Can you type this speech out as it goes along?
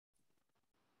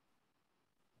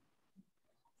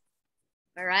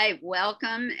All right,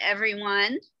 welcome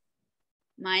everyone.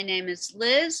 My name is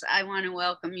Liz. I want to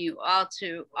welcome you all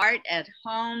to Art at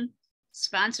Home,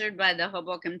 sponsored by the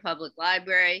Hoboken Public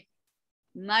Library.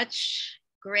 Much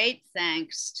great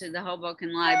thanks to the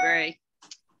Hoboken Library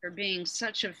for being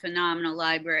such a phenomenal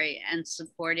library and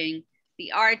supporting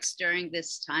the arts during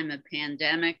this time of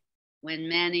pandemic when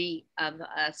many of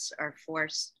us are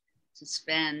forced to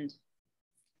spend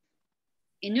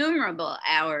innumerable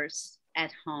hours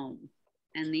at home.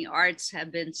 And the arts have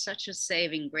been such a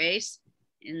saving grace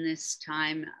in this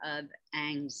time of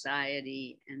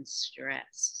anxiety and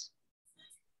stress.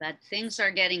 But things are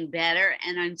getting better,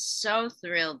 and I'm so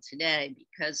thrilled today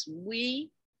because we,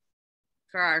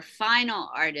 for our final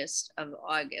artist of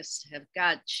August, have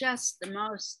got just the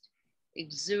most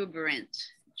exuberant,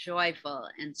 joyful,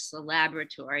 and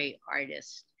celebratory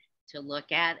artist to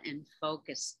look at and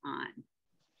focus on.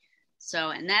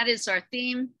 So, and that is our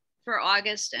theme for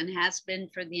August and has been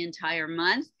for the entire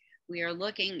month. We are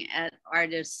looking at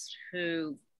artists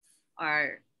who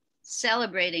are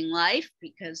celebrating life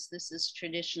because this is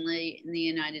traditionally in the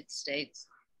United States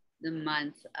the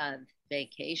month of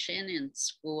vacation and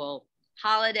school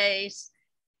holidays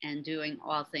and doing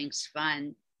all things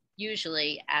fun,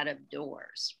 usually out of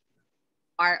doors.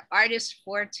 Our artist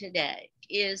for today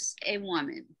is a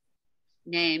woman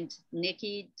named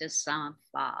Niki de St.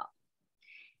 Phalle.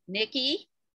 Niki,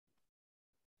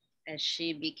 as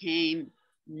she became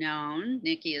known,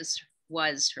 Niki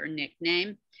was her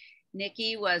nickname.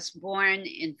 Niki was born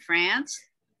in France.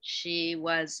 She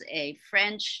was a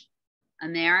French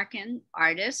American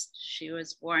artist. She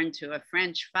was born to a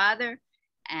French father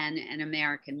and an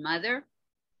American mother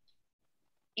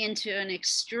into an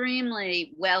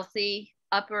extremely wealthy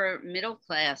upper middle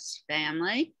class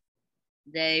family.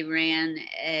 They ran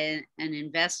an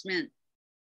investment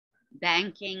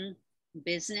banking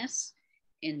business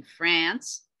in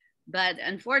France, but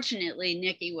unfortunately,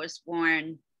 Niki was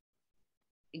born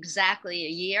exactly a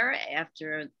year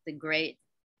after the great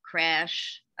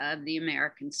crash of the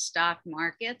American stock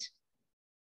market,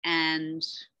 and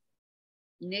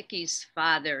Niki's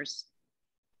father's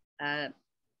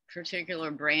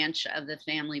particular branch of the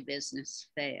family business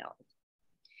failed.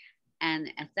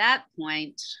 And at that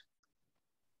point,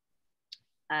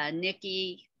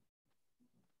 Niki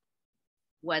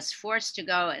was forced to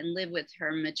go and live with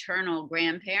her maternal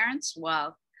grandparents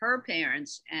while her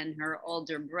parents and her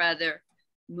older brother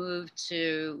moved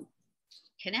to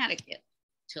Connecticut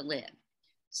to live.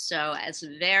 So as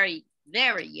a very,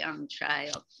 very young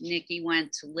child, Niki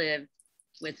went to live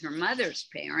with her mother's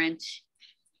parent.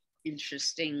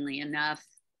 Interestingly enough,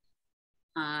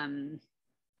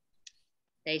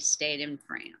 they stayed in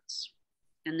France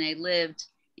and they lived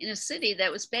in a city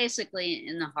that was basically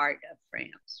in the heart of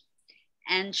France.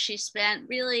 And she spent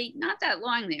really not that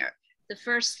long there, the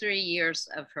first 3 years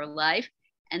of her life,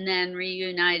 and then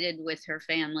reunited with her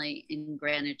family in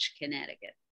Greenwich,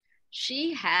 Connecticut.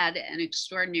 She had an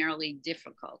extraordinarily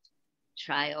difficult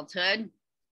childhood,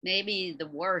 maybe the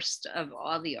worst of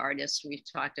all the artists we've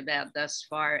talked about thus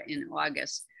far in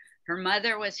August. Her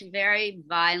mother was very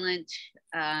violent.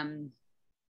 I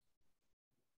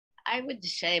would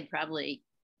say probably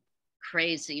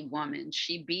crazy woman.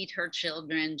 She beat her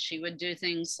children. She would do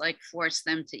things like force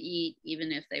them to eat,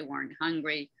 even if they weren't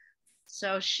hungry.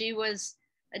 So she was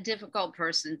a difficult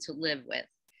person to live with.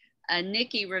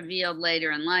 Niki revealed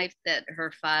later in life that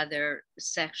her father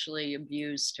sexually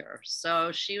abused her.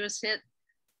 So she was hit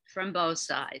from both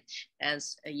sides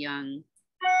as a young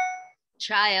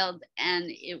child, and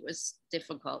it was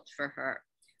difficult for her.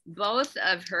 Both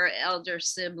of her elder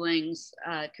siblings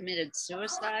committed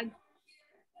suicide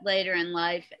later in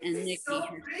life, and Niki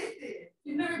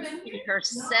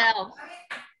herself.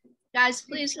 Guys,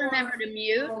 please remember to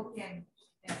mute.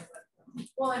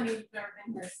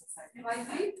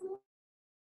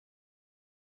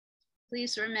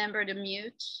 Please remember to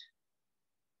mute.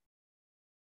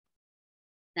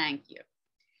 Thank you.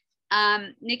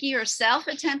 Niki herself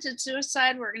attempted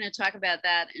suicide. We're going to talk about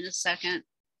that in a second.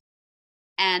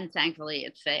 And thankfully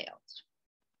it failed.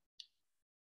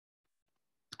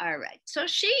 All right, so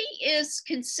she is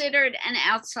considered an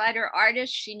outsider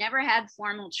artist. She never had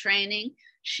formal training.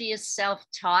 She is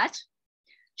self-taught.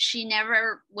 She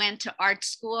never went to art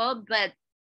school, but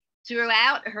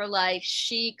throughout her life,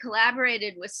 she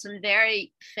collaborated with some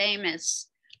very famous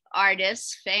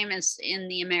artists, famous in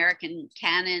the American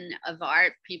canon of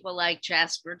art, people like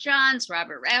Jasper Johns,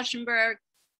 Robert Rauschenberg,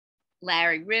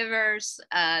 Larry Rivers,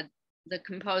 the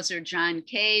composer John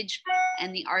Cage,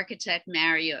 and the architect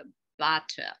Mario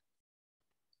Botta.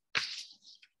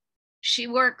 She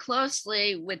worked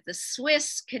closely with the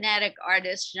Swiss kinetic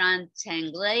artist Jean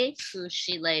Tinguely, who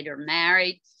she later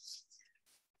married.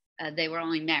 They were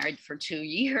only married for 2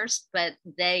 years, but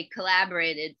they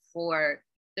collaborated for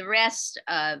the rest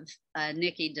of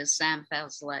Niki de St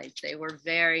life. They were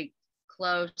very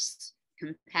close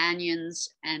companions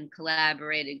and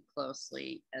collaborated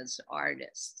closely as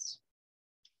artists.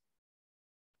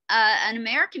 An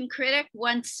American critic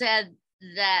once said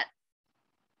that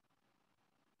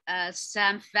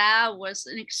Saint Phalle was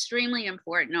an extremely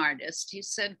important artist. He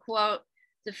said, quote,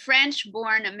 "The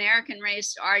French-born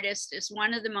American-raised artist is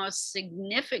one of the most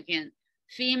significant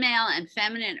female and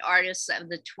feminine artists of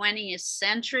the 20th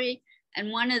century and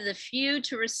one of the few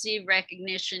to receive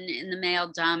recognition in the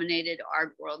male-dominated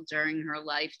art world during her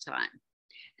lifetime."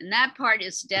 And that part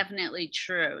is definitely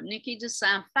true. Niki de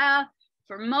St. Phalle,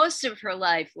 for most of her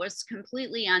life, was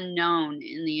completely unknown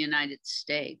in the United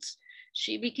States.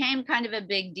 She became kind of a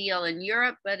big deal in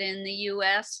Europe, but in the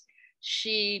US,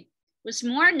 she was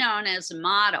more known as a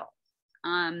model.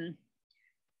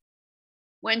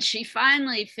 When she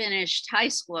finally finished high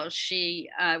school, she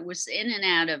was in and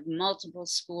out of multiple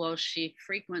schools. She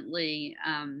frequently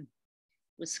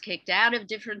was kicked out of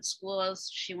different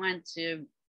schools. She went to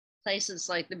places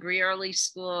like the Brearley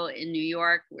School in New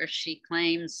York, where she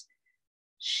claims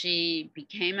she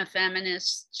became a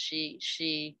feminist.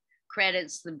 She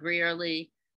credits the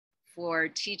Brearley for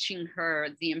teaching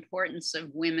her the importance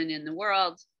of women in the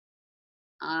world.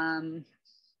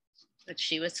 But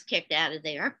she was kicked out of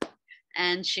there.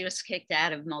 And she was kicked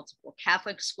out of multiple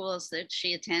Catholic schools that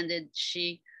she attended.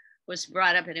 She was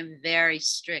brought up in a very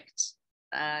strict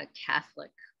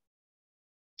Catholic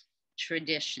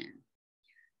tradition.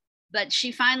 But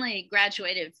she finally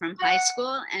graduated from high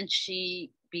school and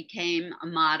she became a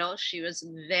model. She was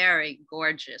a very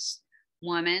gorgeous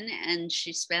woman and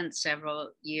she spent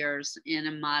several years in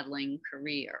a modeling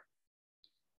career.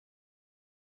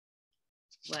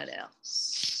 What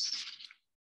else?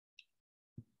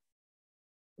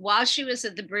 While she was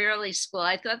at the Brearley School,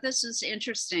 I thought this was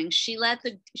interesting. She met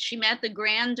the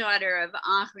granddaughter of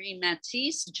Henri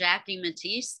Matisse, Jackie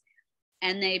Matisse,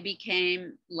 and they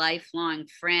became lifelong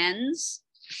friends.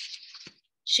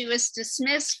 She was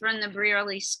dismissed from the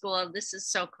Brearley School. This is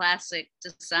so classic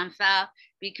to Saint Phalle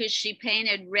because she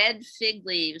painted red fig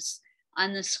leaves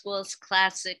on the school's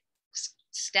classic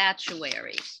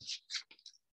statuary.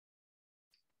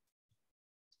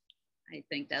 I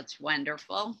think that's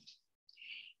wonderful.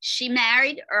 She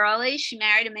married early. She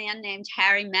married a man named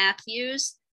Harry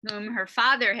Matthews, whom her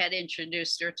father had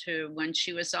introduced her to when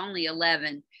she was only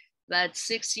 11. But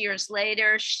 6 years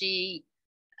later, she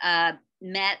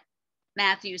met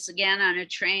Matthews again on a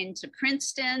train to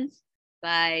Princeton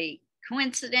by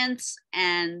coincidence,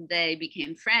 and they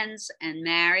became friends and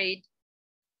married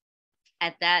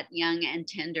at that young and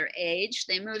tender age.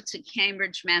 They moved to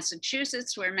Cambridge,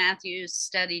 Massachusetts, where Matthews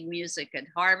studied music at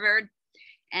Harvard.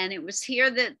 And it was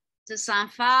here that de Saint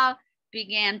Phalle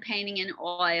began painting in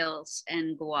oils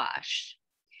and gouache.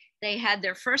 They had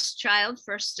their first child,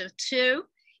 first of two,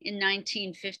 in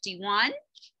 1951.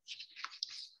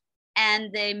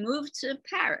 And they moved to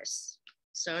Paris.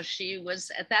 So she was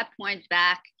at that point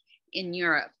back in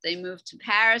Europe. They moved to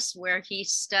Paris where he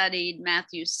studied,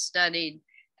 Matthews studied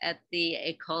at the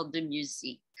École de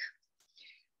Musique.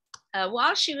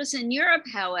 While she was in Europe,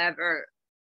 however,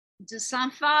 de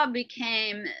Saint Phalle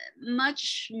became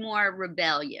much more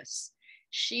rebellious.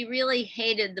 She really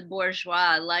hated the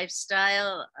bourgeois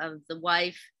lifestyle of the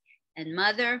wife and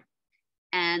mother,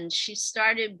 and she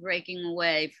started breaking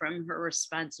away from her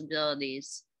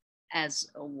responsibilities as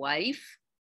a wife.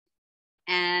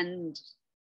 And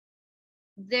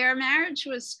their marriage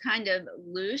was kind of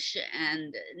louche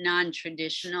and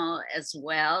non-traditional as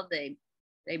well. They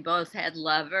both had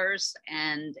lovers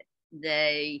and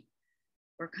they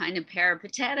were kind of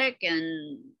peripatetic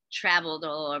and traveled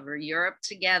all over Europe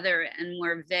together and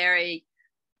were very,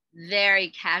 very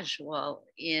casual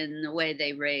in the way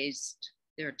they raised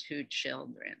their two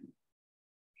children.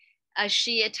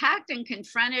 She attacked and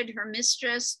confronted her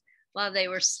mistress while they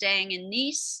were staying in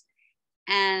Nice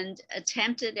and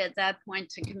attempted at that point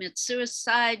to commit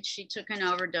suicide. She took an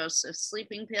overdose of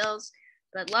sleeping pills,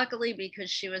 but luckily because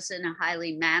she was in a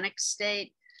highly manic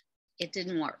state, it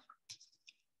didn't work.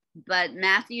 But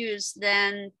Matthews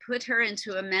then put her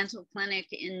into a mental clinic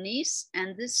in Nice,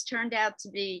 and this turned out to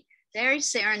be very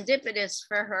serendipitous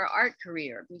for her art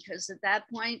career because at that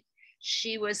point,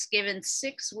 she was given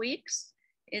 6 weeks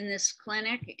in this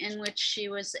clinic in which she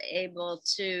was able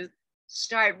to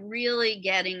start really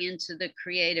getting into the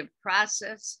creative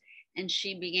process. And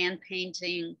she began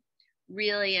painting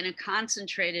really in a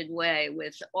concentrated way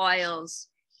with oils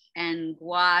and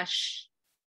gouache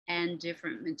and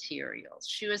different materials.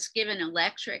 She was given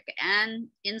electric and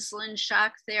insulin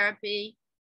shock therapy.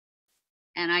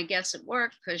 And I guess it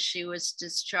worked because she was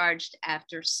discharged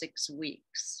after 6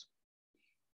 weeks.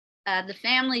 The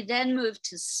family then moved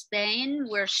to Spain,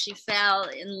 where she fell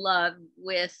in love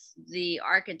with the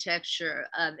architecture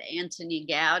of Antoni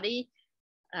Gaudi.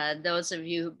 Those of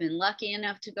you who've been lucky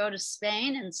enough to go to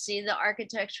Spain and see the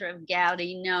architecture of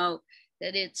Gaudi know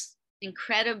that it's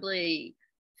incredibly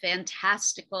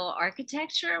fantastical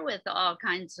architecture with all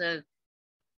kinds of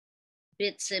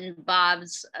bits and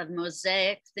bobs of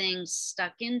mosaic things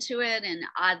stuck into it and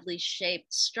oddly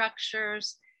shaped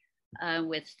structures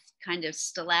with kind of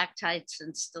stalactites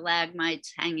and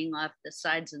stalagmites hanging off the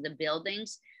sides of the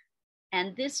buildings.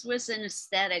 And this was an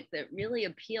aesthetic that really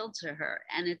appealed to her.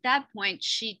 And at that point,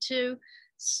 she too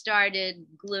started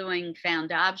gluing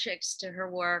found objects to her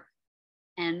work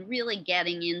and really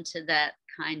getting into that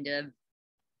kind of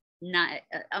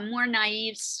a more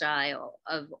naive style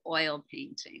of oil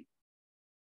painting.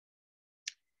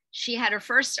 She had her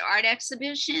first art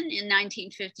exhibition in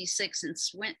 1956 in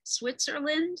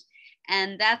Switzerland,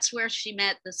 and that's where she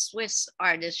met the Swiss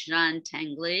artist Jean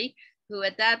Tinguely, who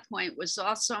at that point was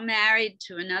also married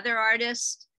to another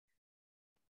artist,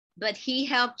 but he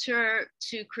helped her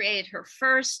to create her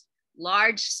first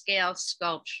large-scale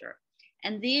sculpture.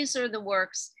 And these are the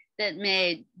works that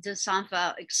made de St.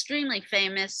 Phalle extremely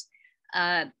famous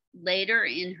later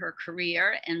in her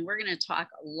career, and we're going to talk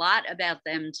a lot about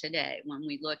them today when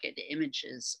we look at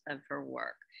images of her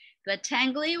work. But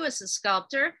Tinguely was a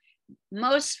sculptor,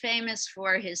 most famous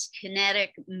for his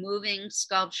kinetic moving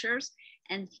sculptures,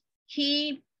 and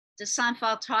de St.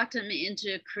 Phalle talked him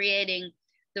into creating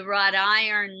the wrought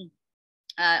iron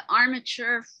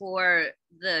armature for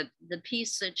the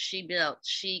piece that she built.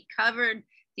 She covered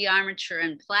the armature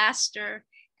in plaster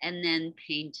and then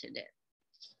painted it.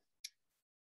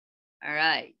 All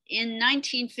right. In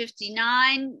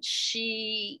 1959,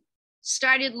 she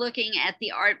started looking at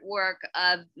the artwork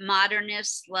of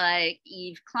modernists like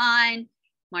Yves Klein,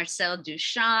 Marcel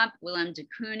Duchamp, Willem de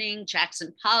Kooning,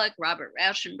 Jackson Pollock, Robert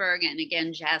Rauschenberg, and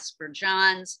again, Jasper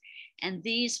Johns. And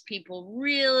these people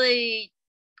really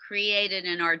created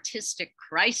an artistic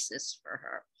crisis for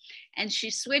her. And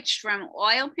she switched from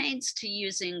oil paints to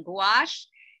using gouache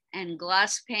and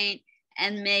gloss paint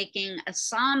and making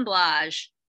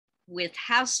assemblage with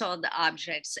household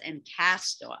objects and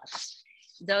cast-offs.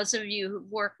 Those of you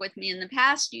who've worked with me in the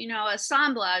past, you know,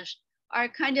 assemblage are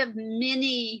kind of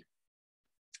mini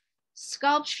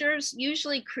sculptures,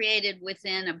 usually created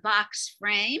within a box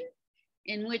frame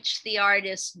in which the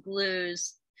artist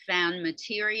glues found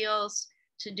materials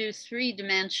to do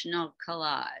three-dimensional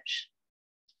collage.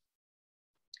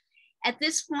 At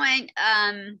this point,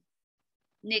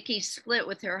 Niki split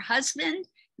with her husband.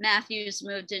 Matthews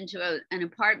moved into an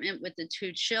apartment with the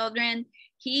 2 children.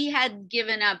 He had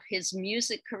given up his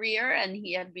music career and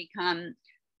he had become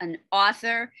an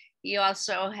author. He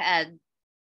also had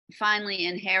finally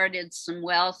inherited some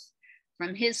wealth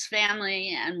from his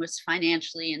family and was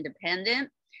financially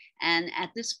independent. And at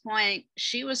this point,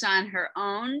 she was on her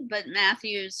own, but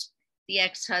Matthews, the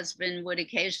ex-husband, would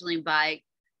occasionally buy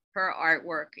her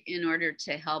artwork in order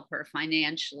to help her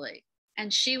financially.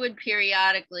 And she would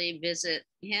periodically visit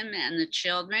him and the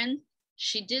children.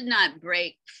 She did not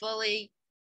break fully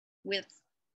with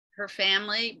her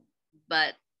family,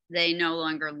 but they no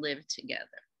longer lived together.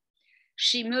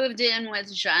 She moved in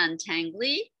with Jean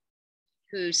Tinguely,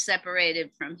 who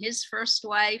separated from his first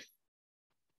wife.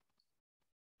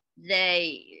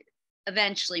 They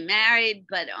eventually married,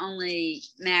 but only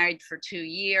married for 2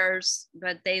 years,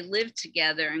 but they lived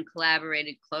together and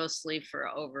collaborated closely for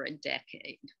over a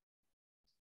decade.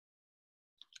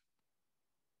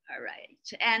 All right,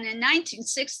 and in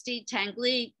 1960,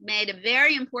 Tinguely made a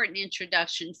very important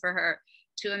introduction for her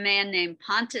to a man named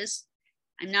Pontus.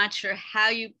 I'm not sure how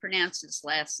you pronounce his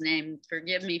last name.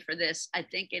 Forgive me for this. I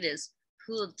think it is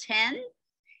Hulten.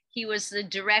 He was the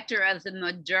director of the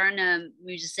Moderna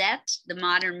Museet, the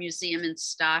Modern Museum in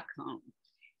Stockholm.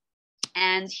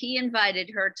 And he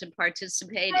invited her to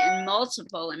participate in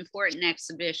multiple important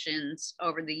exhibitions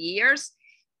over the years.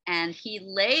 And he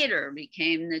later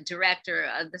became the director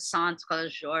of the Centre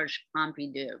Georges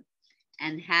Pompidou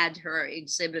and had her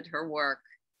exhibit her work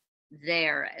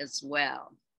there as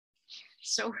well.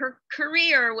 So her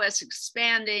career was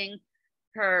expanding.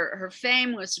 Her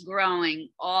fame was growing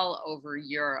all over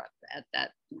Europe at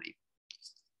that point.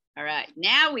 All right,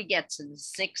 now we get to the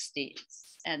 60s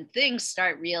and things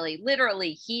start really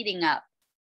literally heating up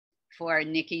for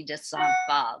Niki de St.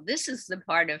 Phalle. This is the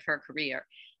part of her career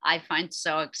I find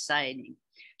so exciting.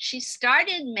 She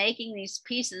started making these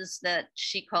pieces that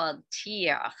she called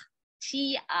tirs,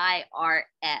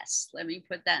 T-I-R-S. Let me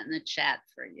put that in the chat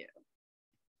for you.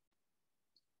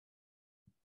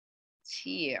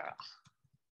 Tirs.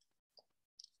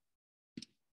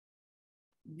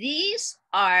 These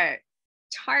are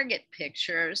target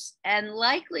pictures, and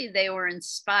likely they were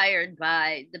inspired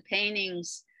by the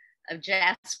paintings of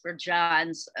Jasper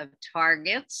Johns of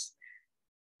targets.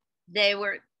 They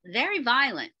were very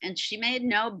violent, and she made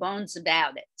no bones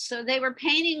about it. So they were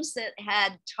paintings that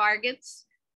had targets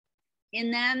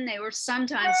in them. They were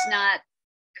sometimes not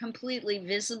completely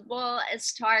visible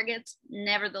as targets.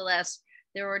 Nevertheless,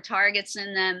 there were targets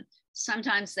in them.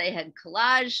 Sometimes they had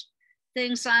collaged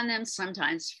things on them.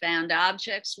 Sometimes found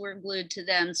objects were glued to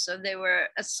them. So they were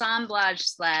assemblage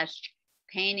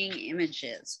 / painting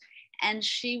images. And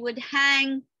she would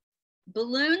hang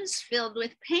balloons filled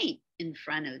with paint in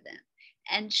front of them.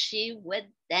 And she would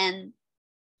then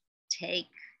take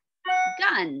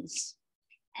guns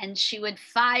and she would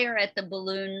fire at the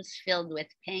balloons filled with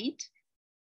paint,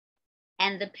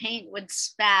 and the paint would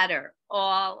spatter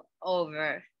all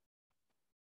over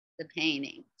the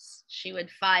paintings. She would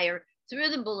fire through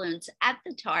the balloons at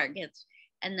the targets,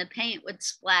 and the paint would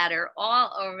splatter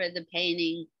all over the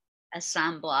painting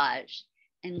assemblage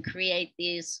and create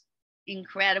these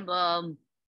incredible,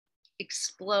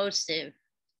 explosive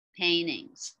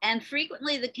paintings. And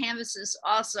frequently the canvases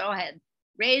also had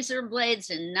razor blades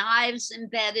and knives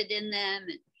embedded in them,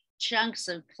 and chunks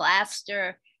of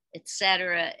plaster,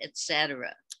 etc.,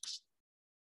 etc.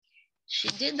 She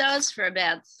did those for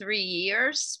about 3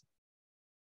 years.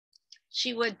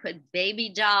 She would put baby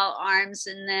doll arms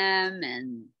in them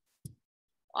and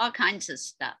all kinds of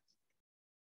stuff.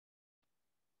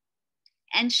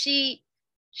 And she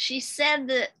said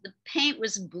that the paint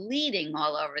was bleeding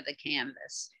all over the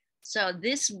canvas. So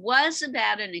this was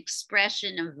about an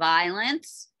expression of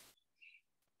violence,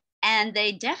 and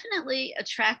they definitely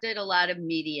attracted a lot of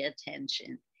media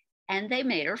attention, and they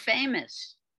made her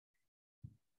famous.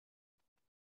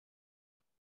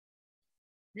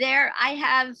 There, I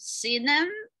have seen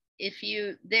them. If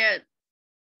you,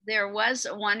 there was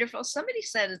a wonderful, somebody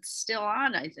said it's still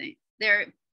on, I think. There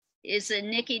is a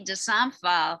Niki de St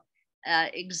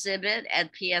exhibit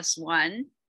at PS1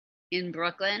 in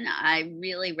Brooklyn. I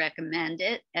really recommend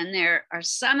it. And there are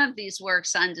some of these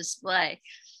works on display.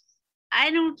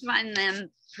 I don't find them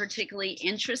particularly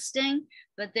interesting,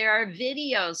 but there are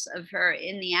videos of her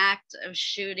in the act of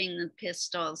shooting the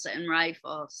pistols and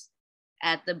rifles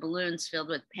at the balloons filled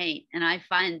with paint. And I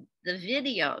find the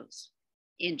videos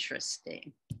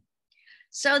interesting.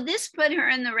 So this put her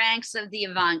in the ranks of the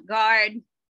avant-garde,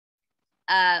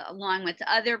 along with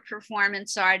other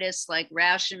performance artists like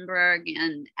Rauschenberg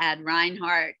and Ad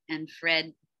Reinhardt and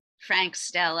Frank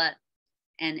Stella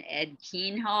and Ed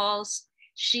Keenholz.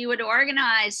 She would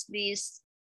organize these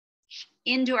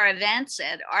indoor events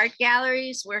at art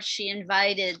galleries where she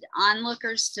invited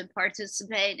onlookers to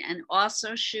participate and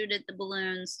also shoot at the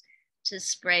balloons to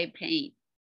spray paint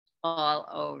all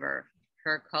over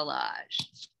her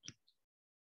collage.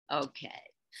 Okay.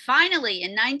 Finally,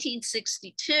 in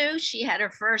 1962, she had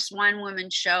her first one-woman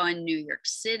show in New York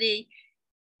City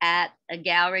at a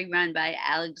gallery run by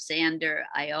Alexander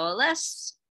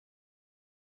Iolas.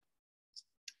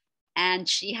 And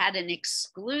she had an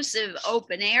exclusive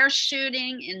open air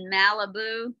shooting in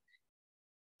Malibu,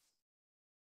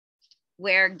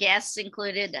 where guests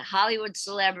included Hollywood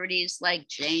celebrities like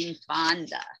Jane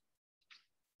Fonda.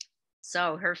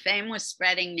 So her fame was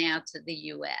spreading now to the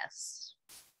US.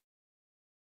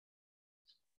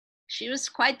 She was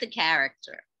quite the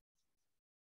character.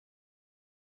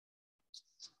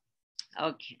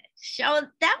 Okay, so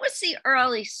that was the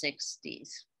early 60s.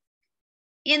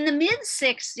 In the mid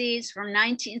 60s, from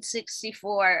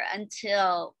 1964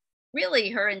 until really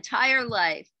her entire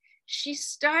life, she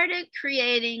started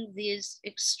creating these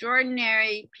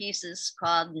extraordinary pieces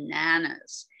called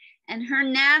nanas. And her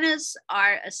nanas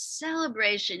are a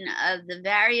celebration of the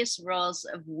various roles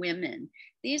of women.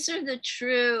 These are the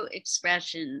true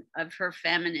expression of her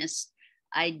feminist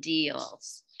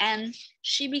ideals. And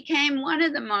she became one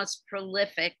of the most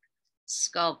prolific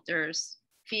sculptors,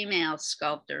 female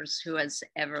sculptors who has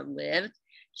ever lived.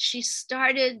 She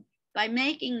started by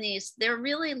making these, they're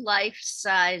really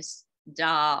life-size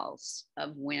dolls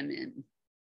of women.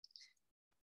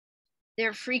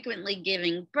 They're frequently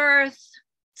giving birth.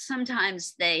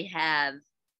 Sometimes they have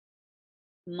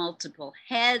multiple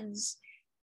heads.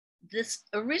 The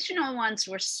original ones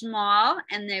were small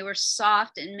and they were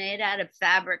soft and made out of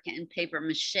fabric and paper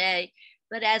mache.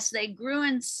 But as they grew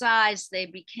in size, they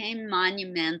became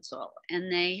monumental,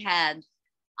 and they had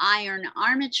iron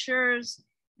armatures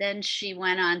Then she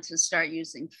went on to start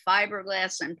using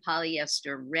fiberglass and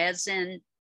polyester resin,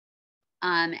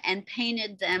 and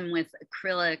painted them with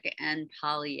acrylic and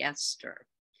polyester.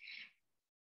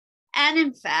 And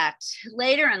in fact,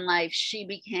 later in life, she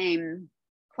became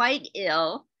quite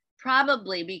ill,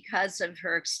 probably because of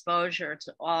her exposure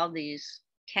to all these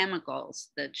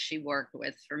chemicals that she worked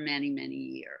with for many, many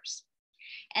years.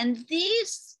 And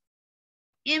these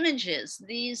images,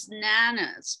 these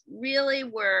nanas, really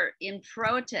were in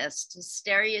protest to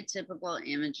stereotypical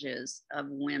images of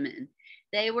women.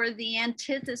 They were the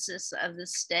antithesis of the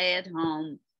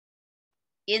stay-at-home,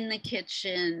 in the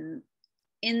kitchen,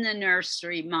 in the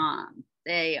nursery mom.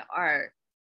 They are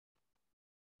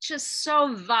just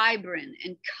so vibrant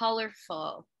and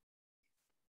colorful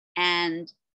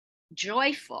and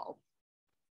joyful.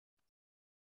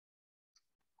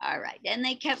 All right, and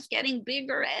they kept getting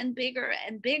bigger and bigger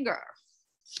and bigger,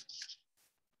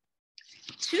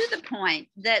 to the point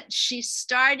that she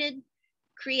started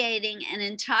creating an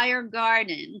entire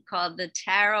garden called the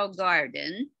Tarot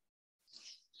Garden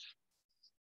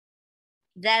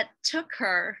that took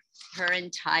her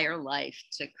entire life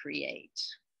to create.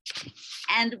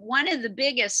 And one of the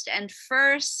biggest and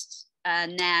first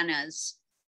nanas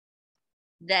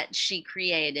that she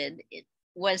created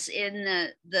was in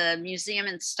the museum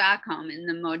in Stockholm, in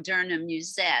the Moderna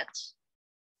Museet,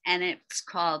 and it's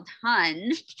called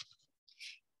Hun.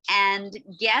 And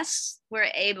guests were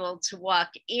able to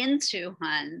walk into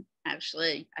Hun.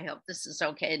 Actually, I hope this is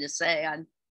okay to say on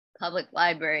public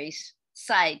library's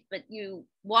site, but you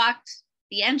walked,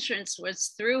 the entrance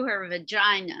was through her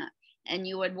vagina, and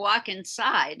you would walk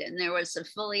inside, and there was a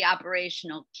fully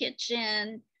operational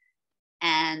kitchen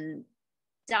and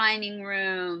dining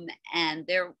room, and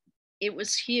it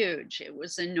was huge. It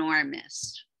was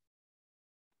enormous.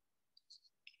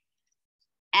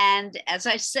 And as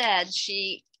I said,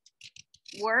 she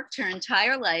worked her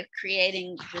entire life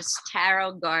creating this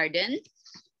tarot garden.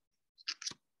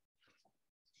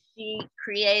 She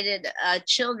created a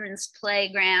children's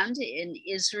playground in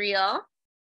Israel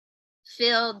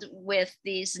filled with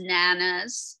these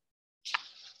nanas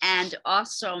and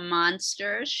also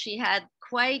monsters. She had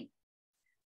quite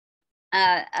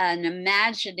an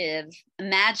imaginative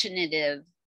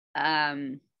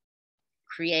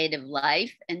creative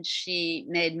life, and she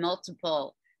made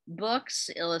multiple books,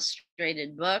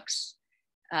 illustrated books,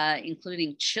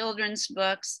 including children's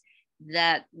books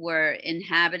that were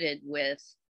inhabited with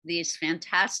these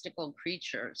fantastical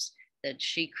creatures that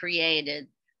she created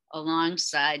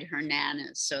alongside her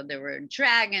nanas. So there were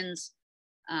dragons.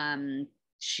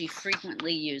 She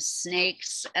frequently used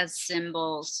snakes as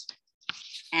symbols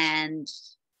and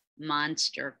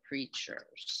monster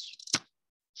creatures.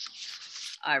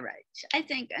 All right, I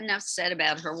think enough said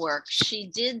about her work. She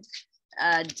did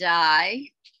die,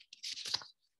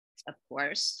 of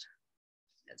course,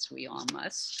 as we all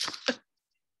must.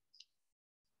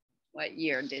 What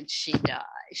year did she die?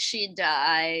 She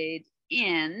died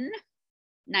in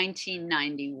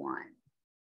 1991.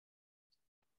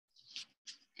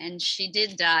 And she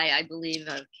did die, I believe,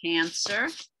 of cancer,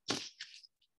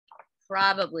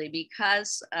 probably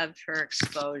because of her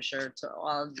exposure to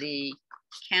all the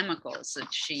chemicals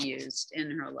that she used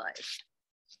in her life.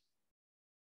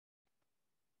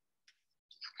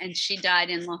 And she died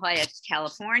in La Jolla,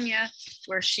 California,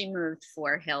 where she moved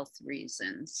for health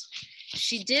reasons.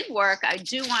 She did work, I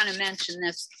do want to mention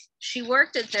this, she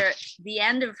worked at the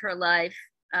end of her life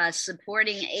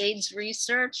supporting AIDS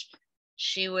research.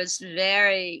 She was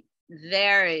very,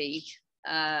 very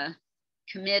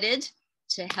committed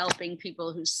to helping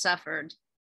people who suffered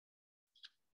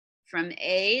from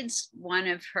AIDS. One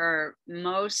of her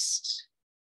most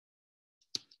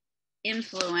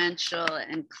influential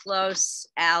and close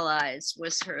allies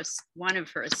was one of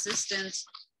her assistants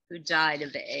who died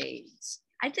of AIDS.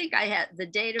 I think I had the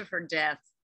date of her death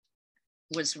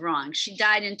was wrong. She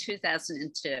died in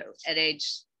 2002 at age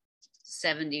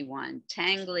 71.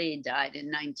 Tang Li died in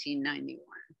 1991.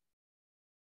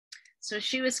 So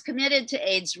she was committed to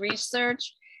AIDS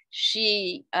research.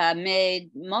 She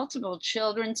made multiple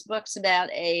children's books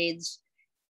about AIDS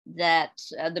that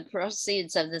the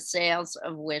proceeds of the sales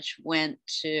of which went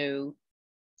to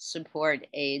support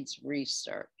AIDS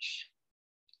research.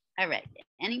 All right,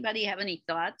 anybody have any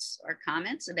thoughts or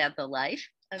comments about the life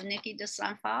of Niki de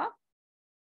St. Phalle?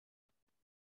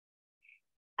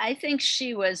 I think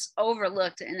she was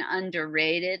overlooked and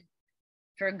underrated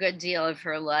for a good deal of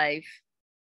her life.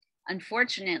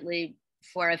 Unfortunately,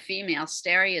 for a female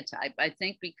stereotype, I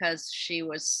think because she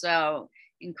was so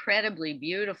incredibly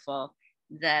beautiful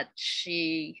that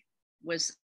she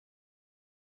was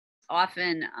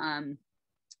often,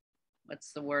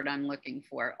 what's the word I'm looking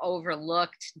for?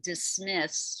 Overlooked,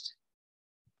 dismissed,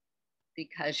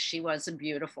 because she was a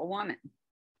beautiful woman.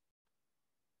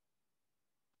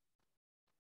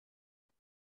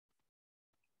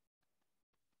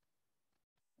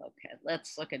 Okay,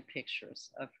 let's look at pictures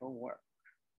of her work.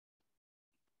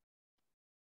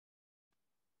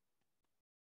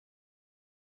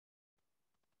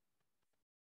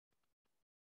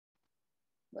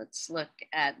 Let's look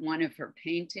at one of her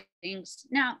paintings.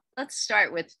 Now, let's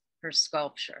start with her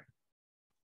sculpture.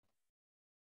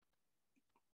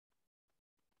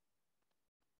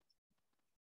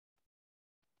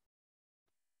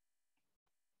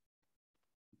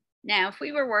 Now, if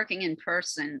we were working in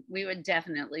person, we would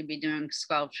definitely be doing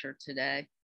sculpture today,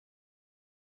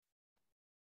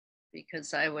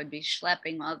 because I would be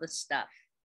schlepping all the stuff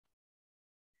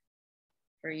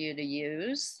for you to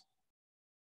use.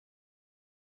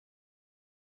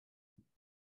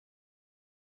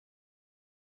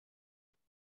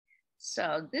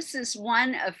 So this is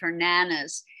one of her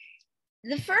nanas.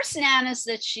 The first nanas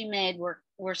that she made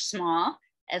were small,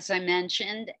 as I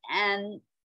mentioned, and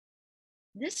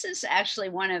this is actually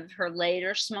one of her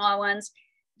later small ones.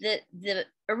 The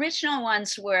original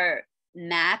ones were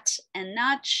matte and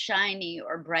not shiny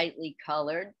or brightly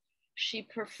colored. She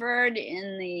preferred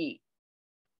in the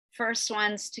first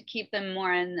ones to keep them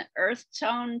more in the earth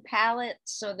tone palette,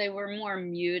 so they were more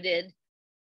muted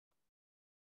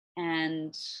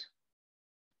and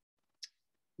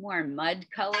more mud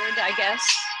colored, I guess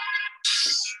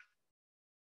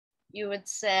you would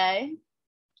say.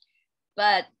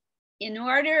 But in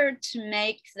order to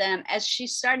make them, as she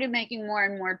started making more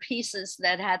and more pieces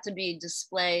that had to be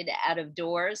displayed out of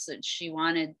doors, that she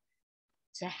wanted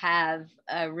to have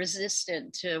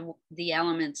resistant to the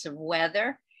elements of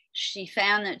weather, she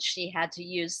found that she had to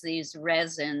use these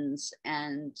resins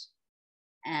and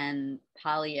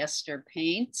polyester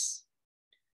paints.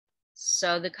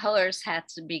 So the colors had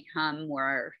to become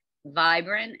more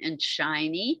vibrant and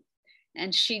shiny,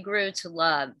 and she grew to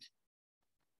love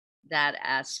that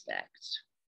aspect.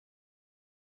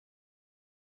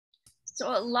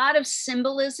 So a lot of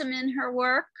symbolism in her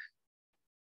work.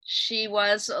 She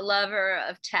was a lover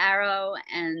of tarot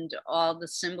and all the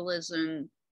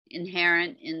symbolism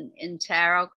inherent in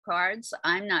tarot cards.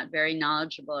 I'm not very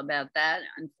knowledgeable about that,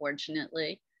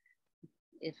 unfortunately.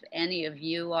 If any of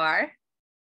you are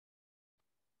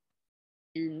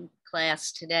in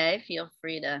class today, feel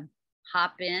free to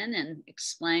hop in and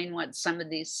explain what some of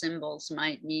these symbols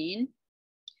might mean.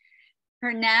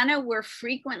 Her nana were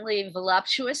frequently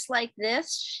voluptuous like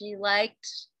this. She liked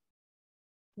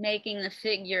making the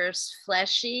figures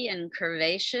fleshy and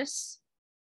curvaceous.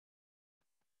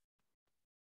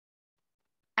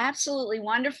 Absolutely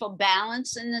wonderful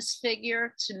balance in this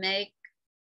figure, to make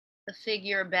the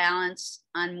figure balance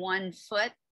on one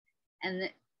foot. And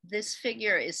this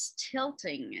figure is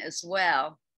tilting as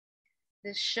well.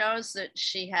 This shows that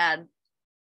she had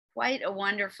quite a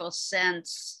wonderful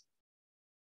sense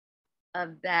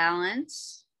of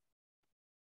balance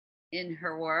in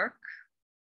her work.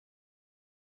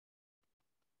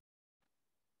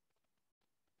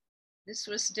 This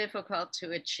was difficult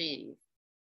to achieve.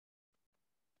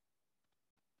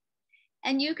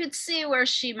 And you could see where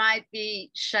she might be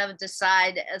shoved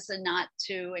aside as a not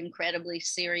too incredibly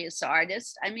serious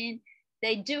artist. I mean,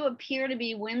 they do appear to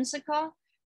be whimsical,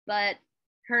 but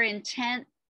her intent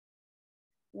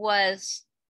was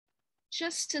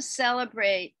just to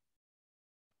celebrate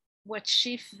what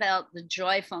she felt the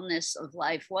joyfulness of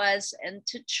life was, and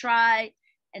to try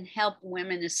and help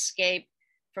women escape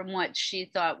from what she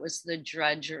thought was the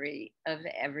drudgery of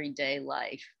everyday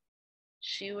life.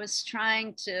 She was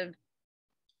trying to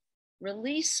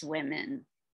release women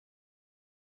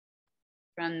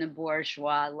from the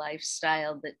bourgeois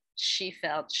lifestyle that she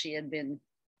felt she had been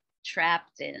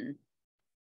trapped in.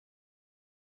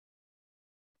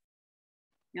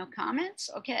 No comments?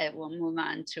 Okay, we'll move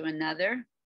on to another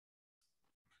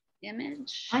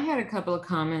image. I had a couple of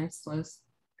comments, Liz.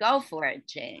 Go for it,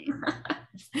 Jane.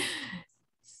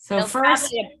 So they'll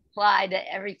first, probably apply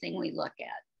to everything we look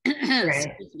at.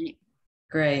 Excuse me.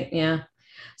 Great, yeah.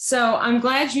 So I'm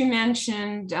glad you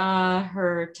mentioned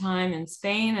her time in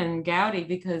Spain and Gaudi,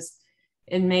 because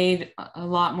it made a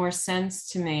lot more sense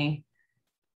to me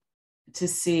to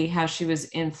see how she was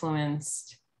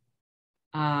influenced.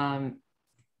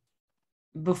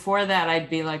 Before that, I'd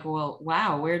be like, well,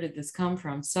 wow, where did this come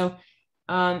from? So,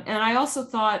 and I also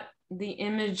thought the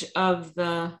image of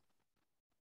the,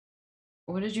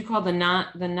 what did you call the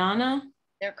nana?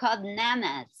 They're called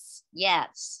nanas,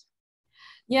 yes.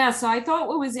 Yeah, so I thought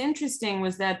what was interesting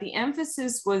was that the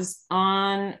emphasis was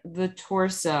on the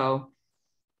torso.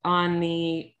 on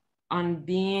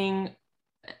being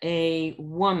a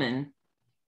woman,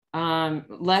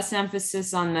 less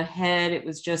emphasis on the head. It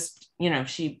was just,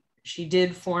 she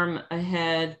did form a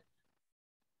head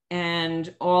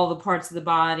and all the parts of the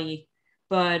body,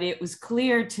 but it was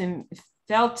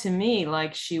felt to me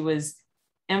like she was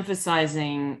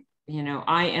emphasizing,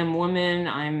 I am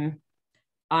woman,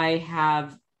 I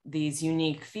have these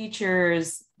unique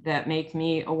features that make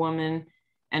me a woman,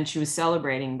 and she was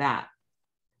celebrating that.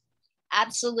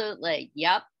 Absolutely.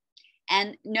 Yep.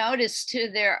 And notice too,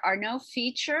 there are no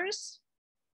features.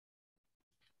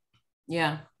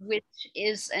 Yeah. Which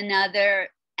is another,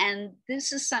 and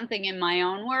this is something in my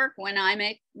own work. When I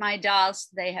make my dolls,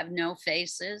 they have no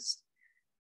faces.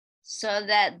 So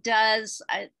that does,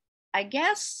 I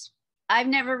guess, I've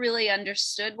never really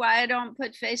understood why I don't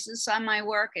put faces on my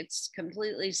work. It's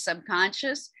completely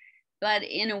subconscious, but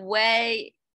in a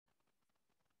way,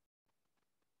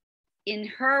 in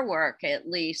her work at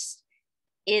least,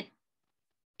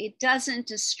 it doesn't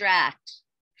distract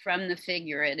from the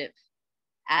figurative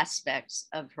aspects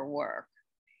of her work.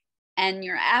 And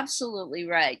you're absolutely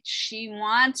right. She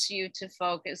wants you to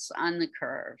focus on the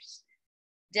curves.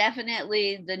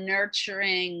 Definitely the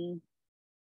nurturing,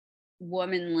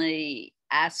 womanly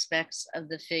aspects of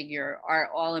the figure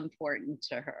are all important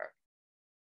to her.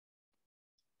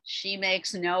 She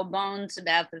makes no bones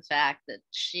about the fact that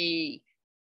she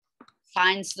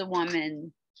finds the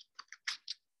woman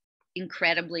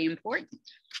incredibly important.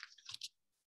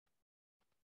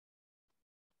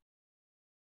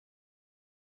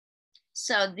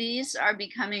 So these are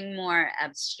becoming more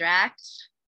abstract,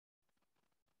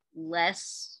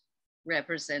 less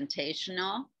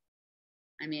representational.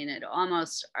 I mean, it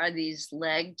almost, are these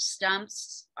leg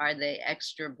stumps? Are they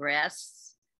extra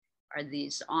breasts? Are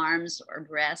these arms or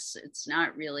breasts? It's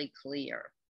not really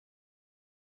clear.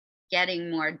 Getting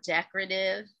more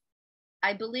decorative.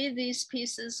 I believe these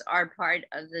pieces are part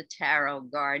of the tarot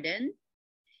garden.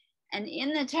 And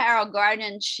in the tarot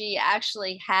garden, she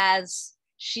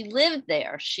lived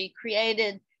there. She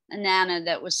created a nana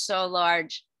that was so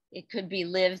large it could be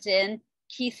lived in.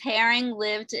 Keith Haring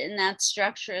lived in that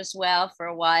structure as well for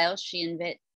a while. She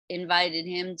invited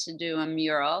him to do a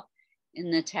mural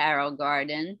in the tarot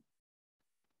garden.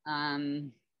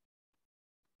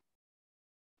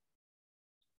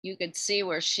 You could see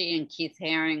where she and Keith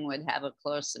Haring would have a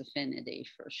close affinity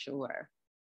for sure.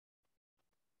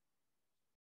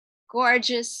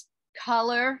 Gorgeous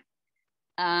color.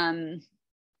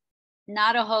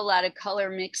 Not a whole lot of color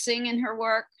mixing in her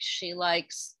work. She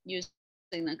likes using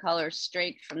the color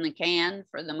straight from the can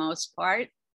for the most part.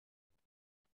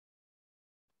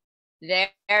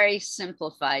 Very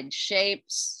simplified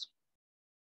shapes.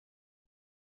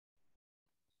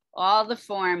 All the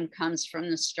form comes from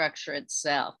the structure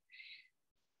itself.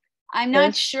 I'm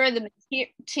not sure the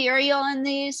material in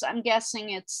these. I'm guessing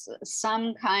it's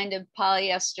some kind of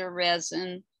polyester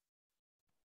resin.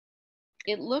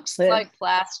 It looks like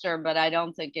plaster, but I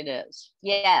don't think it is.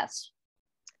 Yes.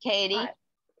 Katie?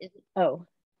 Oh,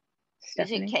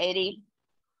 Stephanie. Is it Katie?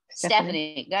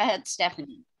 Stephanie. Go ahead,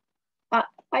 Stephanie.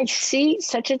 I see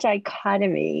such a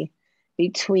dichotomy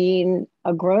between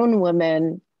a grown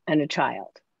woman and a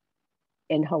child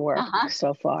in her work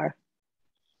so far.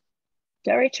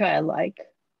 Very childlike.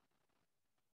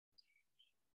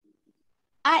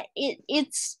 I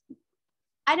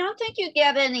don't think you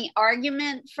get any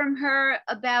argument from her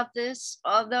about this,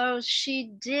 although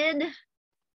she did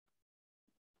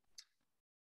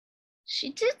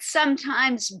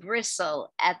sometimes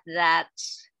bristle at that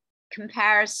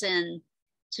comparison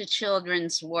to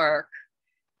children's work.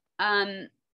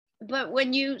 But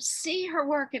when you see her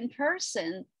work in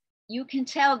person, you can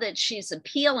tell that she's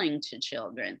appealing to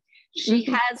children. She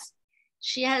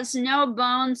has no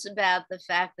bones about the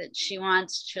fact that she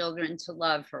wants children to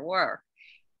love her work.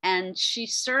 And she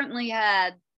certainly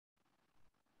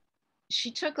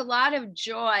she took a lot of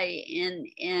joy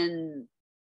in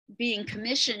being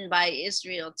commissioned by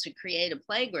Israel to create a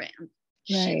playground. Right.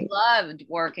 She loved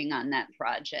working on that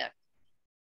project.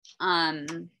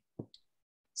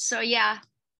 So yeah,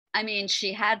 I mean,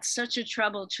 she had such a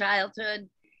troubled childhood.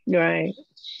 Right.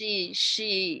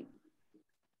 She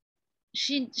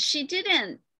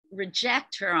didn't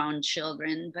reject her own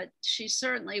children, but she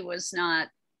certainly was not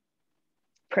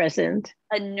present,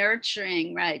 a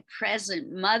nurturing,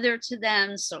 present mother to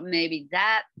them. So maybe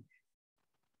that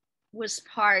was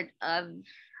part of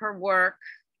her work,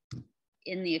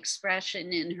 in the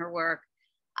expression in her work.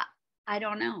 I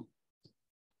don't know.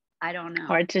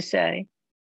 Hard to say.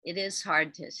 It is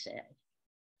hard to say.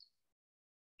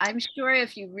 I'm sure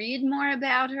if you read more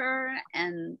about her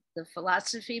and the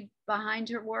philosophy behind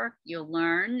her work, you'll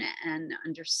learn and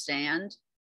understand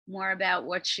more about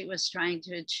what she was trying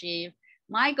to achieve.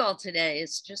 My goal today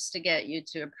is just to get you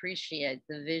to appreciate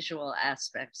the visual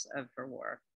aspects of her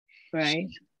work. Right.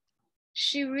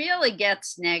 She really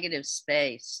gets negative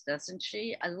space, doesn't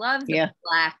she? I love the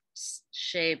black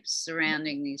shapes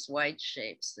surrounding these white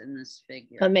shapes in this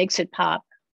figure. What makes it pop.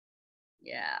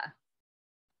 Yeah.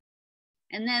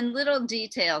 And then little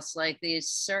details like these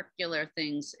circular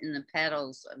things in the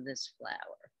petals of this flower.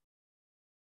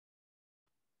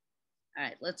 All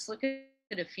right, let's look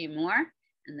at a few more,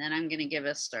 and then I'm going to give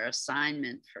us our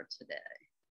assignment for today.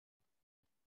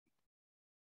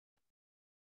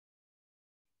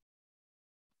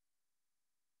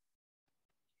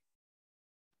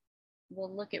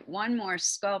 We'll look at one more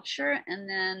sculpture, and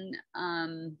then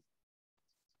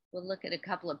we'll look at a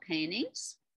couple of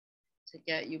paintings to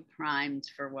get you primed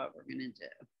for what we're going to do.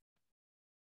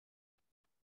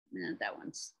 And that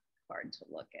one's hard to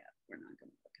look at. We're not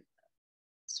going to look at that.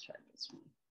 Let's try this one.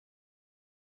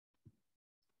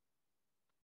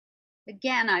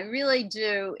 Again, I really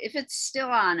do, if it's still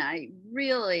on, I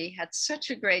really had such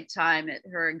a great time at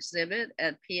her exhibit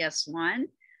at PS1.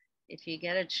 If you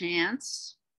get a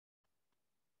chance,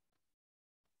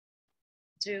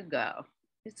 do go.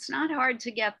 It's not hard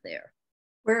to get there.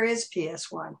 Where is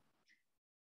PS1?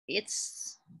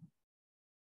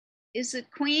 Is it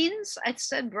Queens? I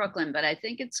said Brooklyn, but I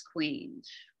think it's Queens.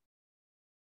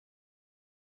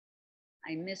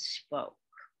 I misspoke.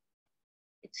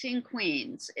 It's in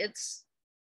Queens. It's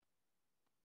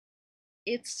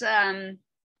a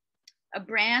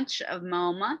branch of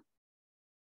MoMA.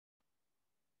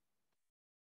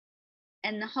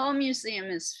 And the whole museum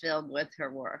is filled with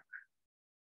her work.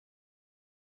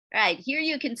 All right, here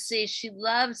you can see she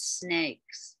loves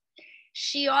snakes.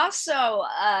 She also,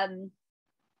 kind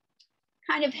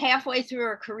of halfway through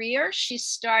her career, she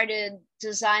started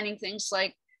designing things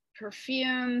like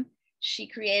perfume. She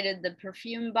created the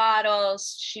perfume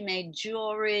bottles. She made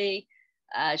jewelry.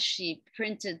 She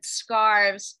printed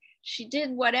scarves. She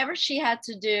did whatever she had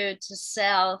to do to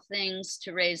sell things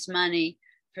to raise money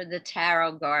for the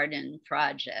Taro Garden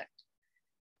project.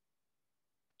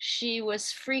 She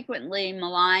was frequently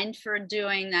maligned for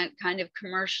doing that kind of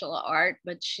commercial art,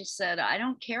 but she said, I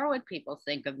don't care what people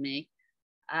think of me.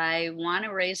 I want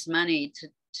to raise money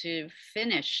to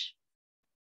finish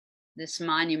this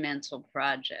monumental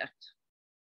project.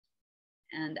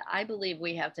 And I believe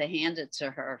we have to hand it to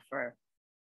her for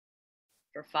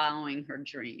following her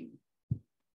dream.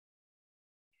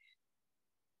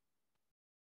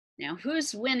 Now,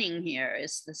 who's winning here?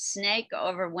 Is the snake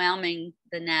overwhelming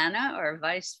the Nana or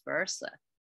vice versa?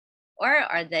 Or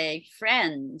are they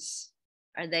friends?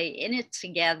 Are they in it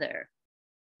together?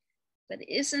 But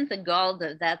isn't the gold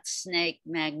of that snake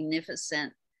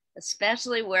magnificent,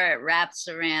 especially where it wraps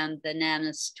around the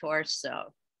Nana's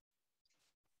torso?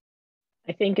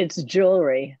 I think it's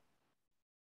jewelry.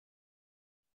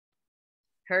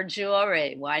 Her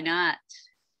jewelry, why not?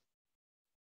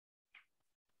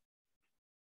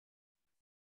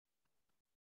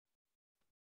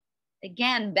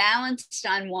 Again, balanced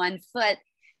on one foot.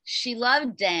 She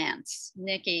loved dance,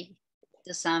 Niki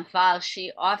de St.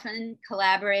 She often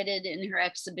collaborated in her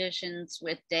exhibitions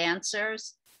with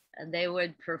dancers. They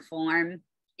would perform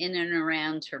in and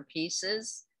around her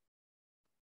pieces.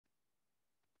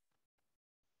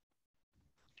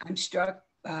 I'm struck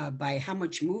by how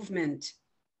much movement.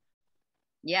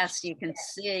 Yes, you can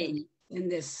see. In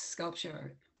this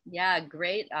sculpture. Yeah,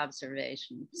 great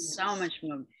observation. Yes. So much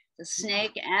movement. The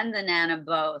snake and the Nana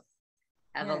both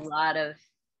have a lot of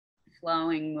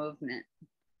flowing movement.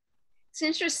 It's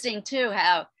interesting too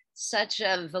how such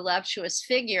a voluptuous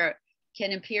figure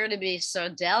can appear to be so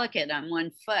delicate on one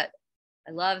foot.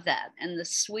 I love that. And the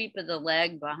sweep of the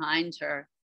leg behind her.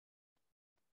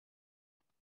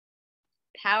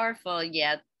 Powerful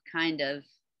yet kind of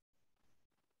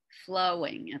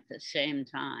flowing at the same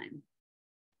time.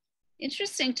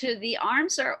 Interesting too, the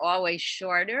arms are always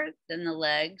shorter than the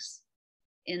legs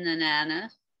in the Nana.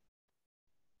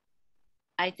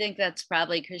 I think that's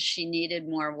probably because she needed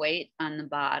more weight on the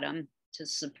bottom to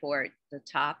support the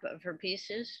top of her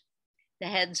pieces. The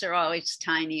heads are always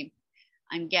tiny,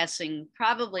 I'm guessing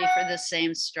probably for the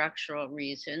same structural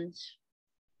reasons.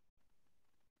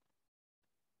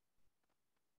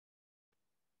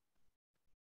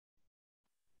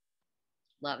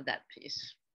 Love that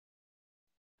piece.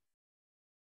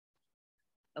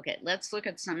 Okay, let's look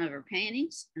at some of her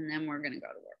paintings and then we're going to go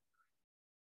to work.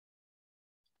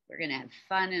 We're going to have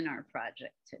fun in our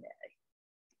project today.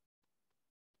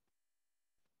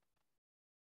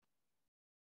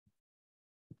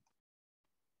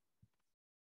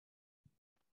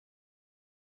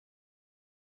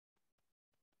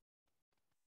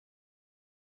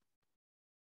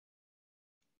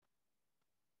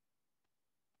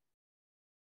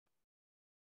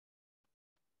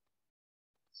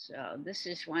 So this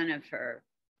is one of her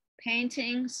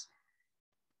paintings.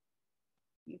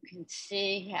 You can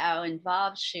see how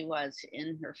involved she was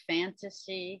in her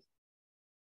fantasy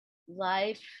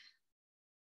life.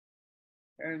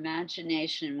 Her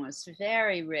imagination was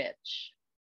very rich.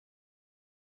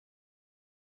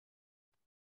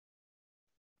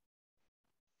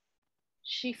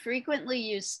 She frequently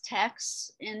used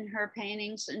texts in her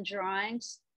paintings and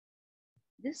drawings.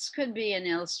 This could be an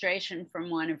illustration from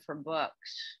one of her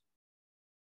books.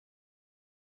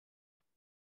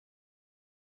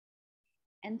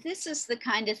 And this is the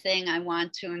kind of thing I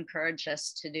want to encourage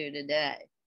us to do today.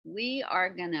 We are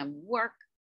going to work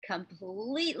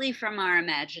completely from our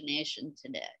imagination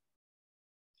today.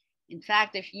 In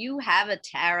fact, if you have a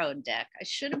tarot deck, I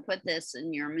should have put this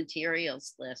in your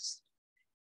materials list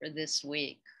for this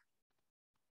week.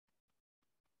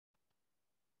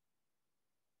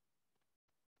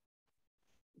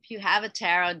 If you have a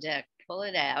tarot deck, pull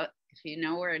it out. If you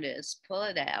know where it is, pull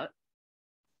it out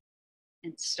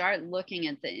and start looking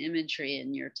at the imagery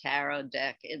in your tarot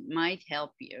deck. It might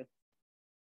help you.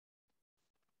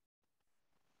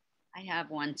 I have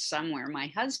one somewhere. My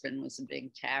husband was a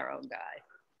big tarot guy.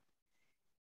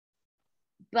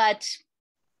 But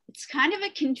it's kind of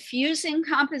a confusing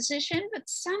composition, but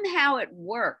somehow it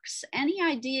works. Any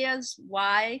ideas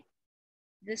why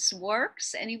this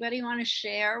works? Anybody want to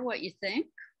share what you think?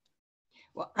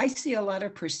 Well, I see a lot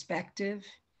of perspective.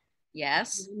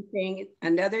 Yes.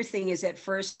 Another thing is, at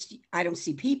first, I don't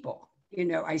see people. You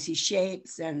know, I see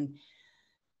shapes, and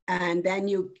then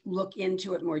you look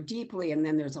into it more deeply, and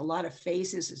then there's a lot of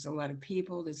faces, there's a lot of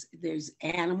people, there's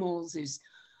animals, there's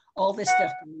all this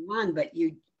stuff going on, but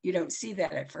you don't see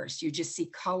that at first. You just see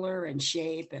color and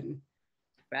shape and.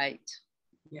 Right.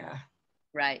 Yeah.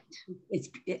 Right.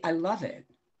 I love it.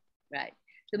 Right.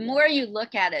 The more you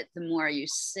look at it, the more you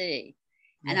see.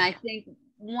 Yeah. And I think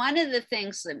one of the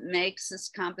things that makes this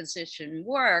composition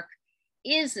work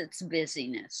is its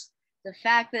busyness. The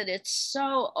fact that it's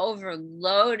so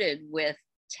overloaded with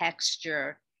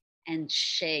texture and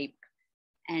shape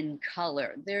and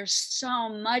color. There's so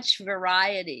much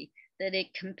variety that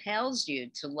it compels you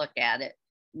to look at it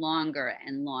longer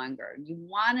and longer. You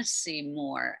want to see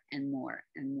more and more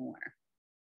and more.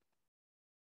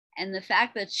 And the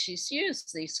fact that she's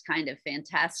used these kind of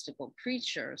fantastical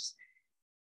creatures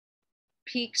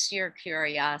piques your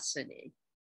curiosity.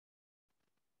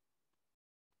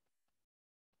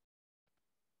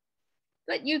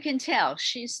 But you can tell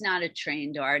she's not a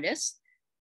trained artist,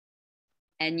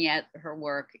 and yet her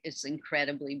work is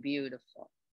incredibly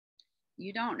beautiful.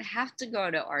 You don't have to go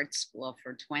to art school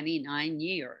for 29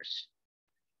 years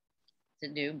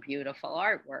to do beautiful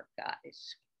artwork,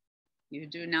 guys. You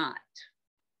do not.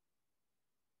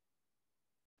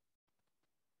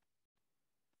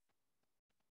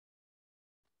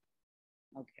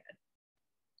 Okay.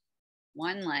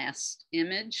 One last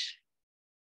image.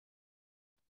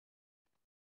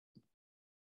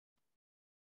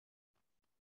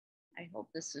 I hope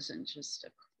this isn't just a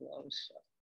close-up.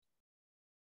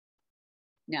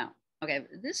 No. Okay,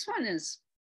 this one is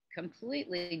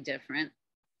completely different.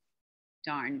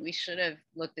 Darn, we should have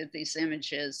looked at these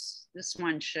images. This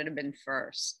one should have been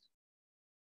first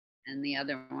and the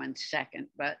other one second,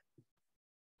 but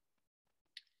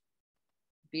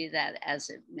be that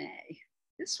as it may.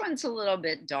 This one's a little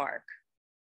bit dark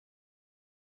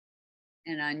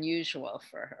and unusual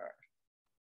for her.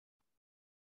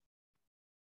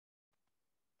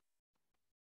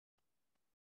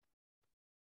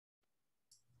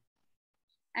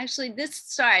 Actually,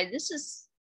 this is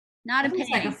not a painting.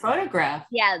 It's like a photograph.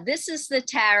 Yeah, this is the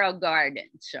tarot garden,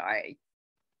 sorry.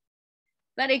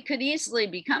 But it could easily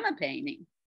become a painting.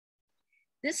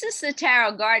 This is the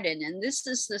tarot garden, and this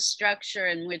is the structure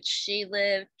in which she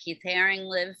lived. Keith Haring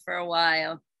lived for a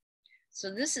while.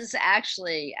 So this is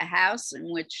actually a house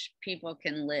in which people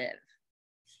can live.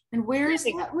 And where is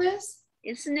that, Liz?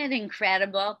 Isn't it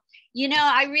incredible? You know,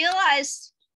 I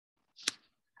realized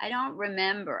I don't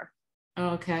remember.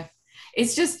 Oh, okay.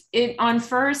 It's just on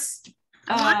first.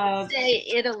 I want to say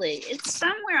Italy. It's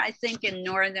somewhere, I think, in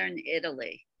northern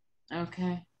Italy.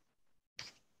 Okay.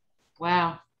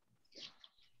 Wow.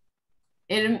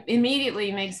 It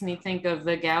immediately makes me think of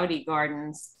the Gaudi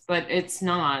gardens, but it's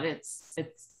not. It's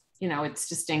you know, it's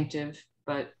distinctive,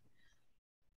 but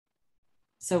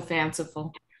so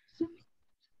fanciful.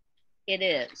 It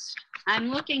is.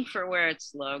 I'm looking for where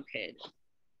it's located.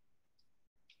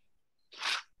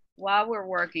 While we're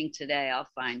working today, I'll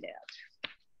find out.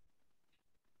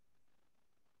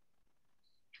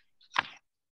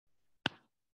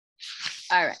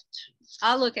 All right,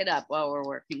 I'll look it up while we're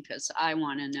working because I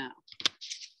want to know.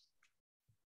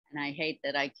 And I hate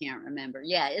that I can't remember.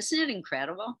 Yeah, isn't it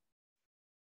incredible?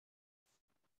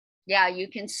 Yeah, you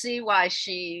can see why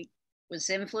she was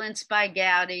influenced by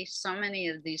Gaudi. So many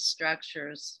of these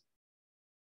structures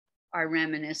are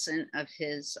reminiscent of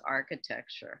his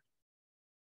architecture.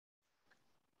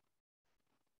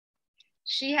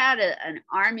 She had an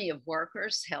army of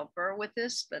workers help her with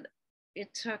this, but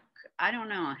it took, I don't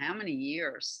know how many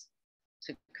years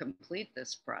to complete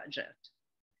this project.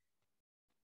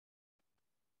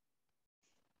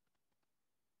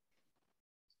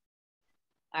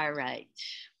 All right.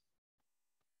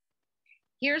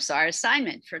 Here's our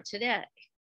assignment for today.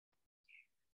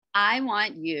 I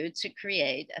want you to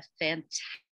create a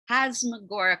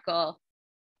phantasmagorical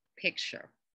picture.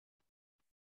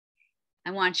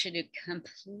 I want you to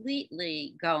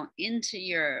completely go into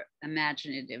your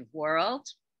imaginative world.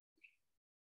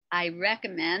 I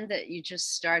recommend that you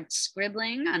just start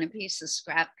scribbling on a piece of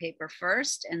scrap paper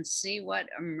first and see what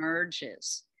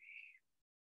emerges.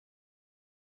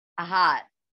 Aha,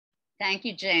 thank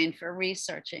you, Jane, for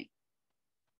researching.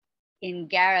 In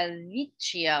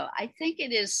Garaviccio, I think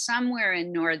it is somewhere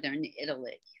in northern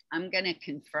Italy. I'm going to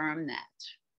confirm that.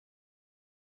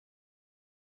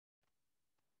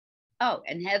 Oh,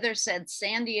 and Heather said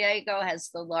San Diego has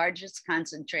the largest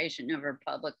concentration of her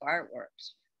public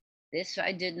artworks. This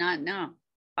I did not know.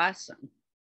 Awesome.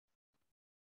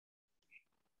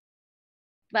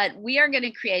 But we are going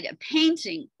to create a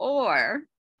painting, or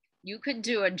you could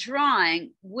do a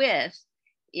drawing with,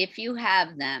 if you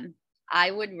have them, I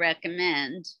would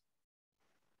recommend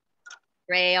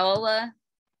Crayola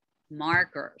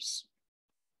markers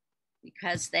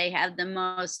because they have the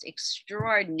most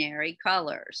extraordinary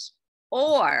colors,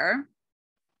 or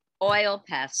oil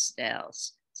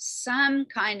pastels, some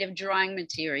kind of drawing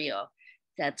material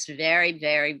that's very,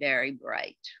 very, very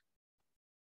bright.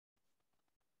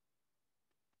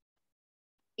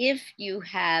 If you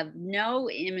have no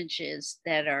images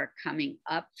that are coming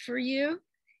up for you,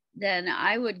 then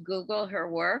I would Google her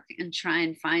work and try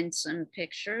and find some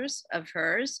pictures of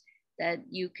hers that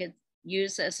you could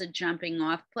use as a jumping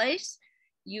off place.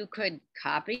 You could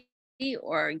copy,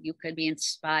 or you could be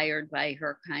inspired by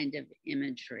her kind of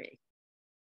imagery.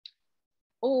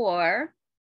 Or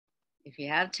if you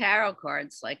have tarot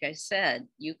cards, like I said,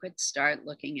 you could start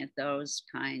looking at those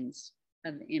kinds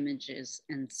of images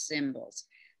and symbols.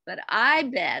 But I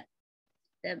bet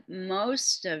that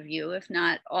most of you, if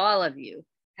not all of you,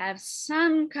 have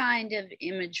some kind of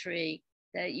imagery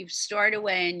that you've stored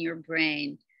away in your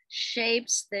brain,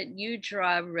 shapes that you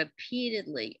draw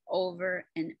repeatedly over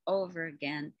and over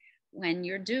again when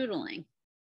you're doodling.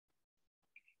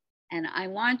 And I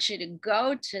want you to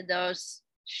go to those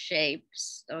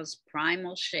shapes, those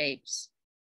primal shapes,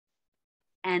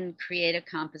 and create a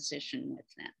composition with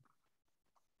them.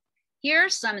 Here are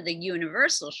some of the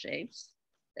universal shapes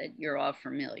that you're all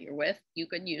familiar with. You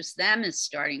could use them as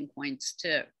starting points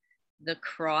too. The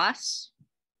cross,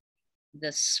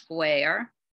 the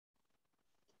square,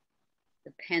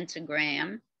 the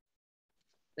pentagram,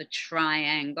 the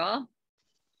triangle,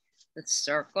 the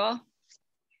circle,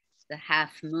 the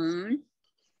half moon,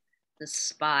 the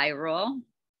spiral.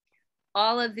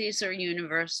 All of these are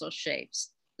universal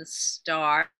shapes. The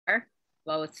star,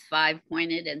 both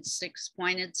 5-pointed and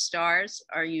 6-pointed stars,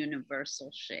 are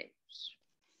universal shapes.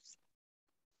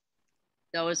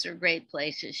 Those are great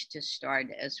places to start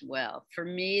as well. For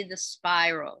me, the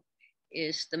spiral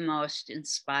is the most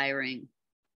inspiring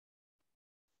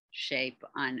shape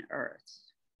on earth.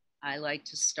 I like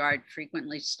to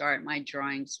frequently start my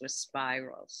drawings with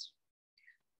spirals.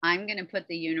 I'm going to put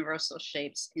the universal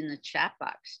shapes in the chat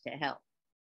box to help.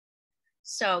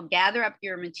 So gather up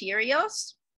your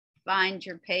materials, find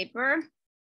your paper,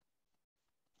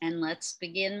 and let's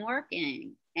begin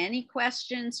working. Any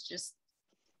questions, just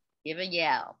give a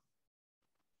yell.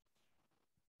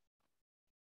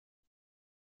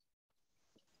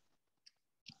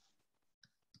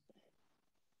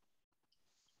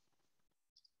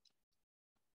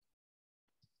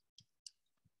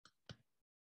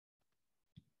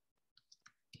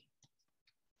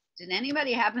 Did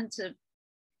anybody happen to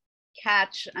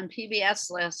catch on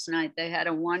PBS last night? They had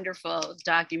a wonderful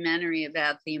documentary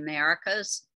about the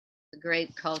Americas, the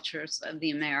great cultures of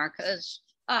the Americas.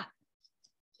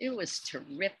 It was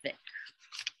terrific.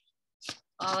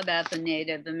 All about the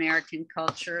Native American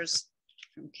cultures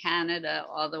from Canada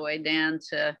all the way down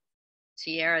to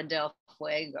Tierra del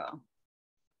Fuego.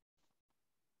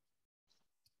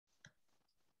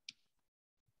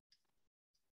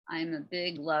 I'm a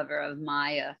big lover of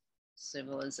Maya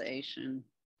civilization.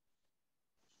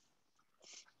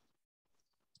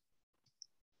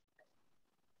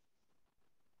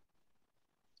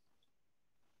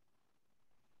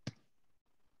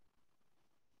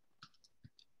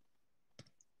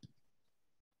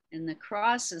 And the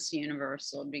cross is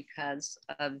universal because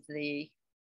of the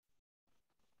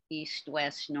east,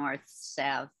 west, north,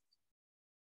 south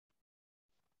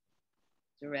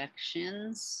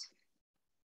directions.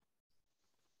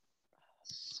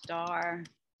 Star.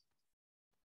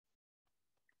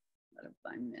 What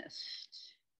have I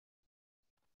missed?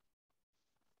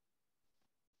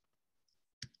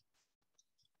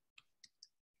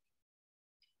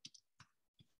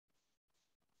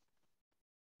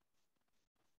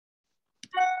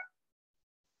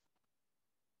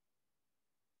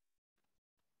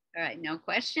 All right, no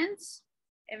questions?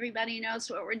 Everybody knows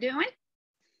what we're doing?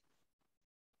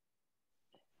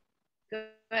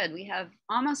 Good, we have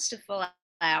almost a full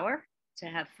hour to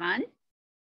have fun.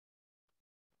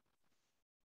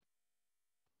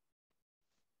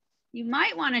 You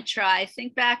might want to try,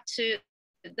 think back to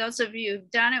those of you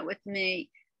who've done it with me,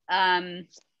 the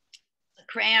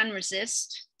crayon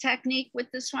resist technique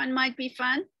with this one might be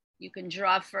fun. You can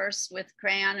draw first with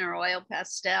crayon or oil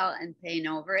pastel and paint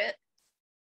over it.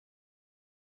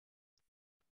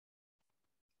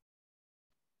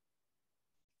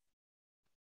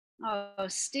 Oh,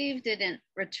 Steve didn't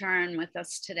return with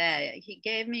us today. He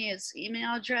gave me his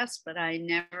email address, but I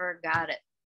never got it.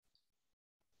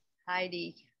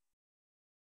 Heidi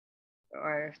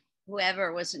or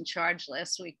whoever was in charge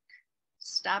last week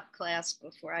stopped class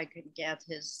before I could get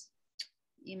his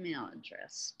email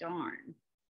address. Darn.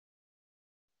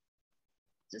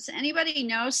 Does anybody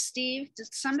know Steve?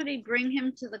 Did somebody bring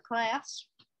him to the class?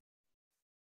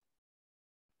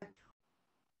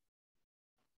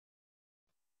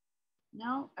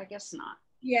 No, I guess not.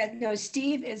 Yeah, no,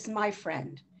 Steve is my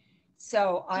friend.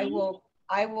 So I will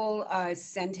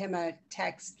send him a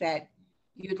text that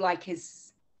you'd like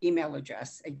his email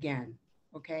address again.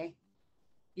 Okay.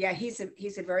 Yeah, he's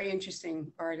a very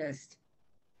interesting artist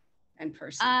and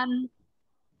person.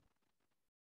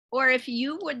 Or if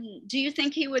you wouldn't, do you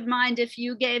think he would mind if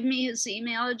you gave me his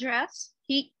email address?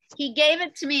 He gave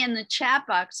it to me in the chat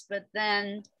box, but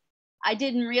then I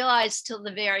didn't realize till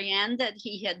the very end that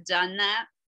he had done that.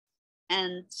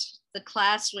 And the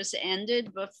class was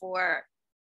ended before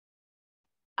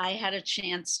I had a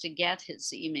chance to get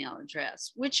his email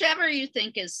address, whichever you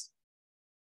think is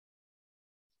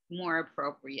more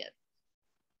appropriate.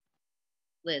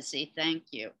 Lizzie, thank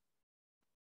you.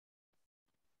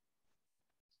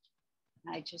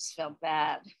 I just felt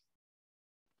bad.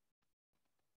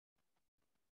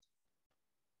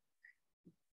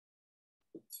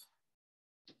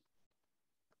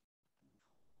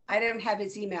 I don't have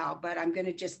his email, but I'm going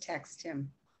to just text him.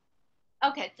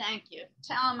 Okay, thank you.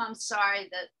 Tell him I'm sorry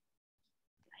that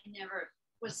I never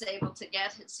was able to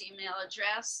get his email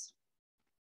address.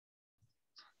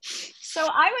 So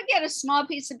I would get a small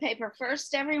piece of paper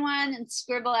first, everyone, and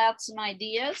scribble out some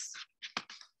ideas,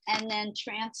 and then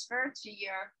transfer to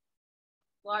your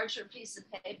larger piece of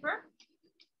paper.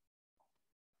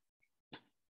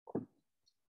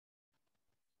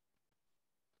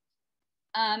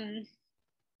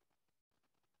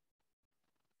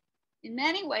 In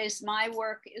many ways, my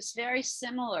work is very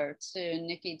similar to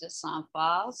Niki de St.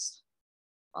 Phalle's,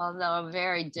 although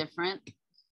very different.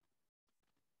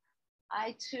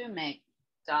 I too make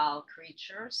doll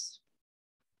creatures.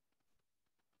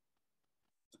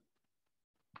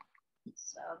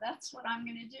 So that's what I'm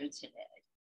going to do today.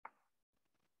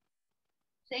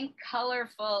 Think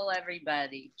colorful,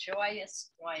 everybody. Joyous,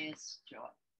 joyous,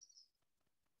 joyous.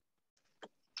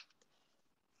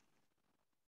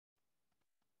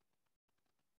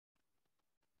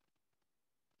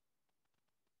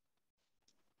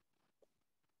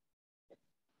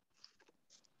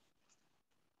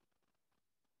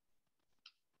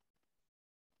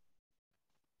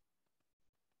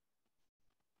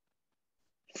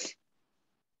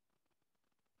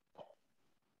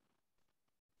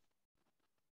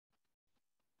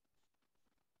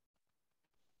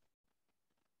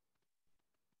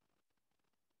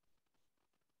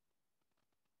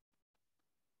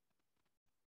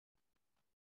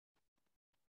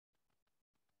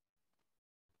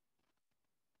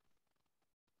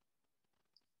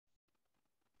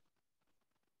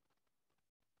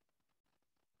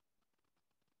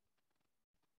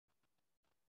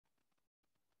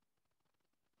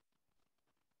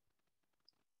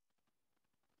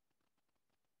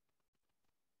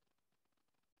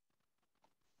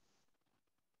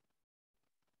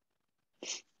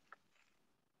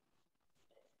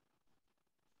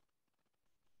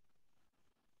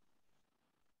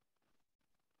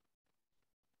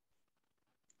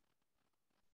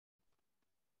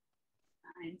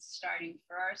 I'm starting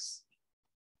first,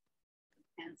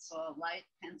 light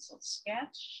pencil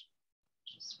sketch,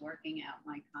 just working out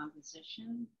my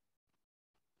composition.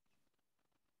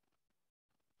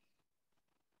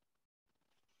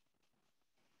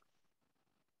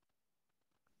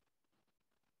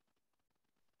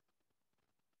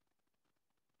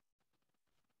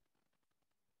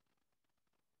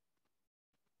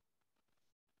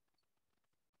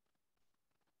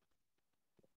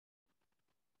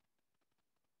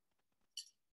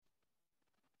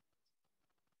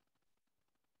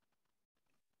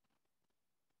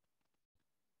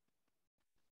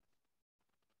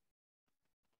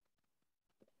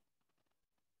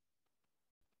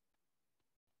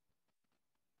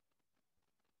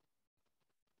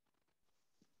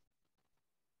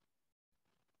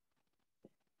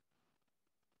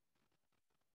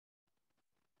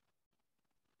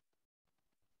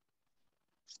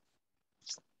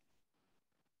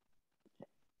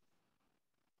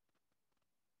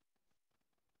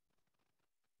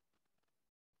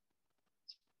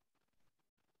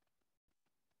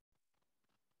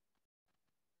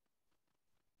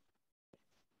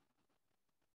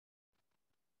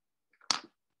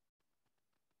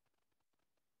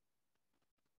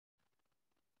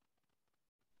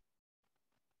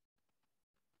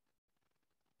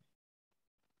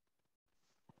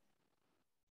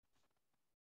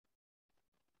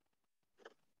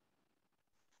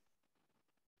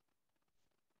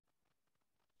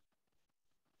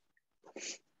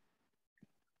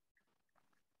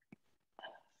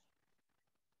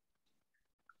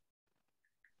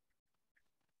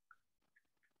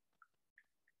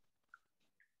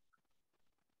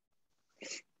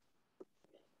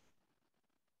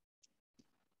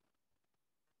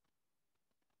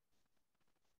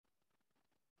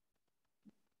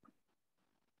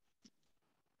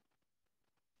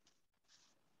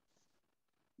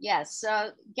 Yes,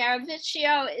 so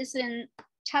Garaviccio is in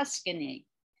Tuscany,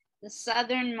 the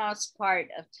southernmost part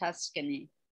of Tuscany,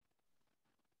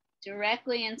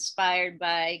 directly inspired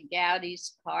by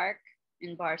Gaudi's Park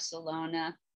in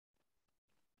Barcelona.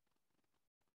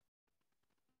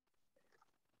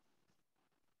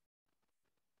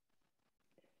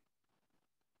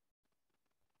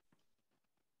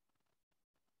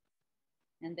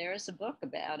 And there is a book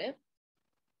about it,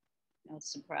 no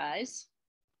surprise.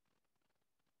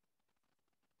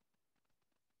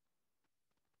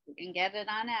 You can get it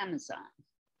on Amazon.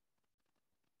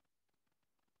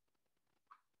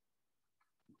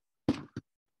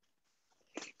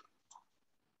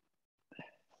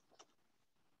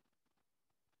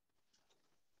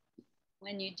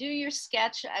 When you do your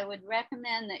sketch, I would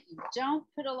recommend that you don't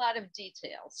put a lot of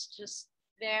details, just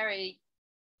very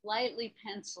lightly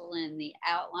pencil in the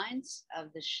outlines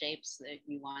of the shapes that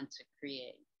you want to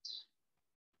create.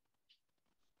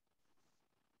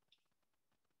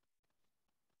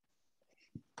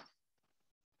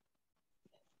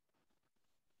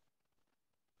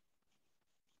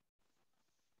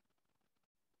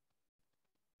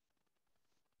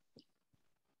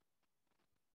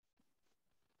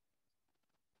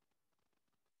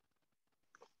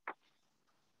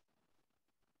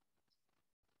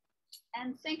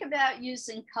 And think about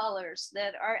using colors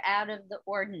that are out of the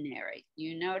ordinary.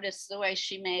 You notice the way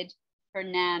she made her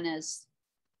nanas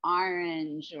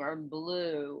orange or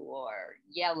blue or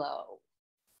yellow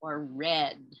or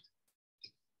red.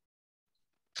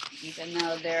 Even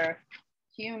though they're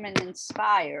human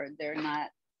inspired, they're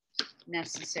not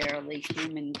necessarily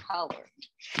human colored.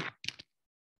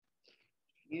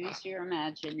 Use your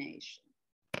imagination.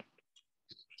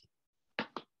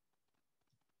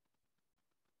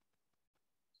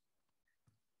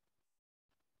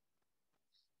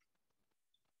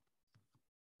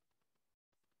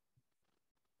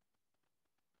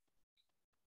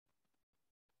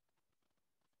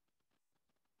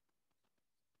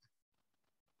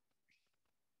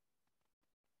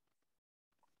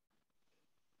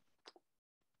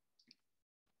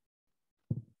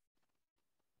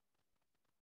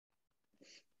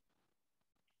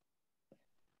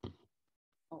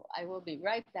 Oh, I will be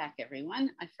right back,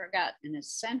 everyone. I forgot an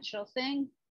essential thing,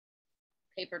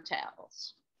 paper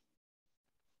towels.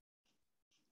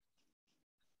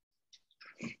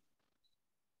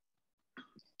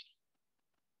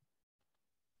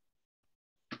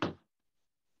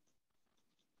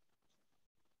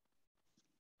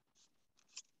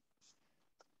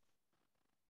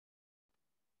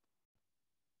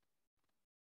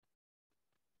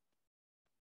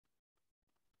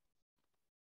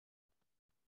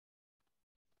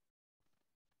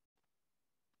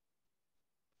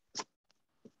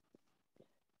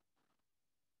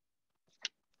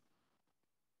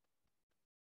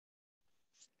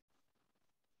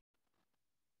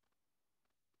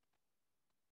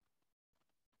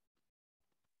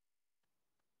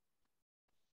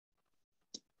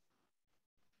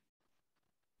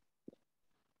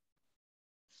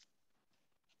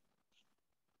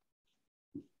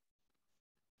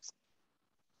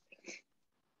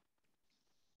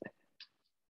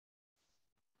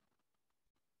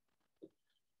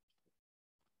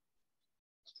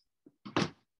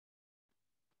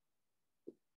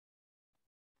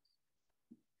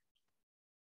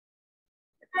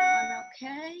 Everyone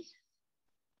okay?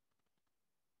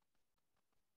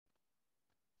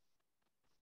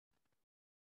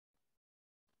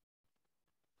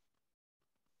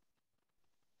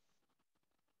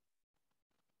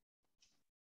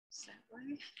 Is that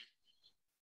right?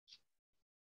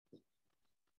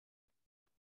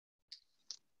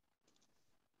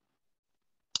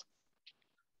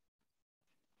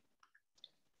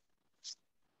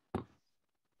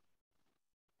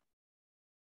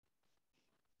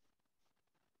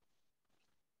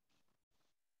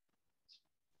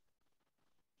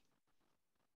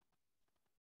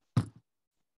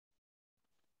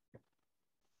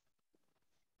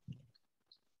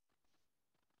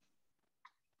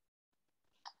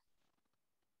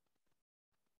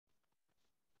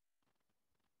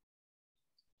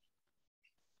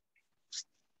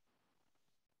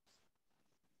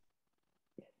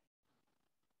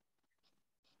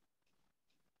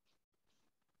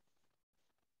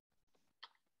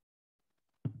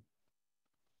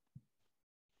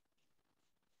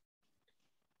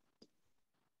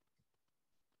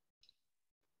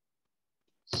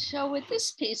 So with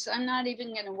this piece, I'm not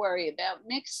even going to worry about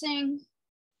mixing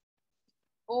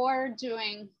or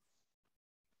doing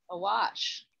a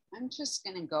wash. I'm just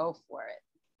going to go for it.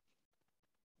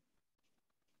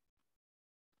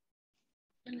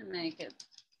 I'm going to make it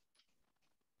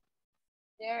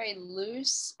very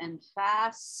loose and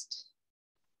fast.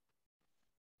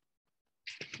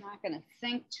 I'm not going to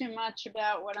think too much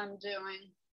about what I'm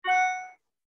doing.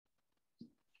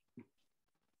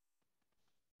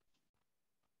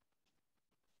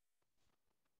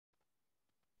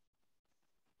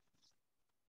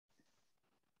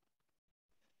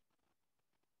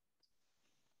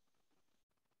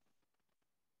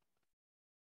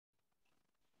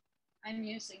 I'm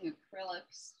using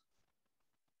acrylics.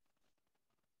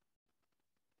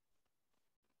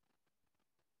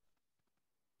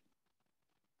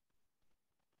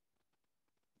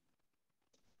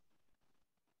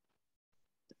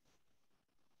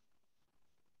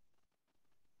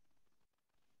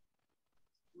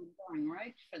 I'm going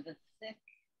right for the thick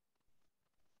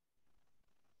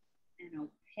and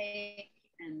opaque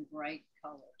and bright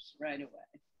colors right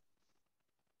away.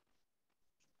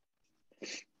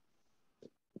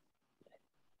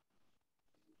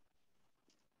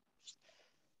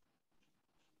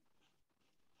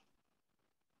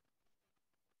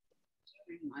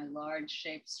 Doing my large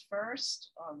shapes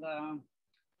first, although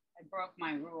I broke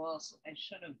my rules. I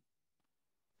should have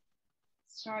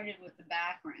started with the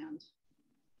background,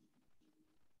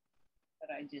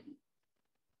 but I didn't.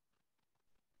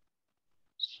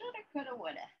 Shoulda, coulda,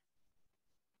 woulda.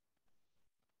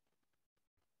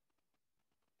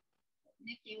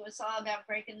 Niki was all about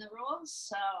breaking the rules,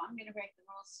 so I'm going to break the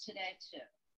rules today too.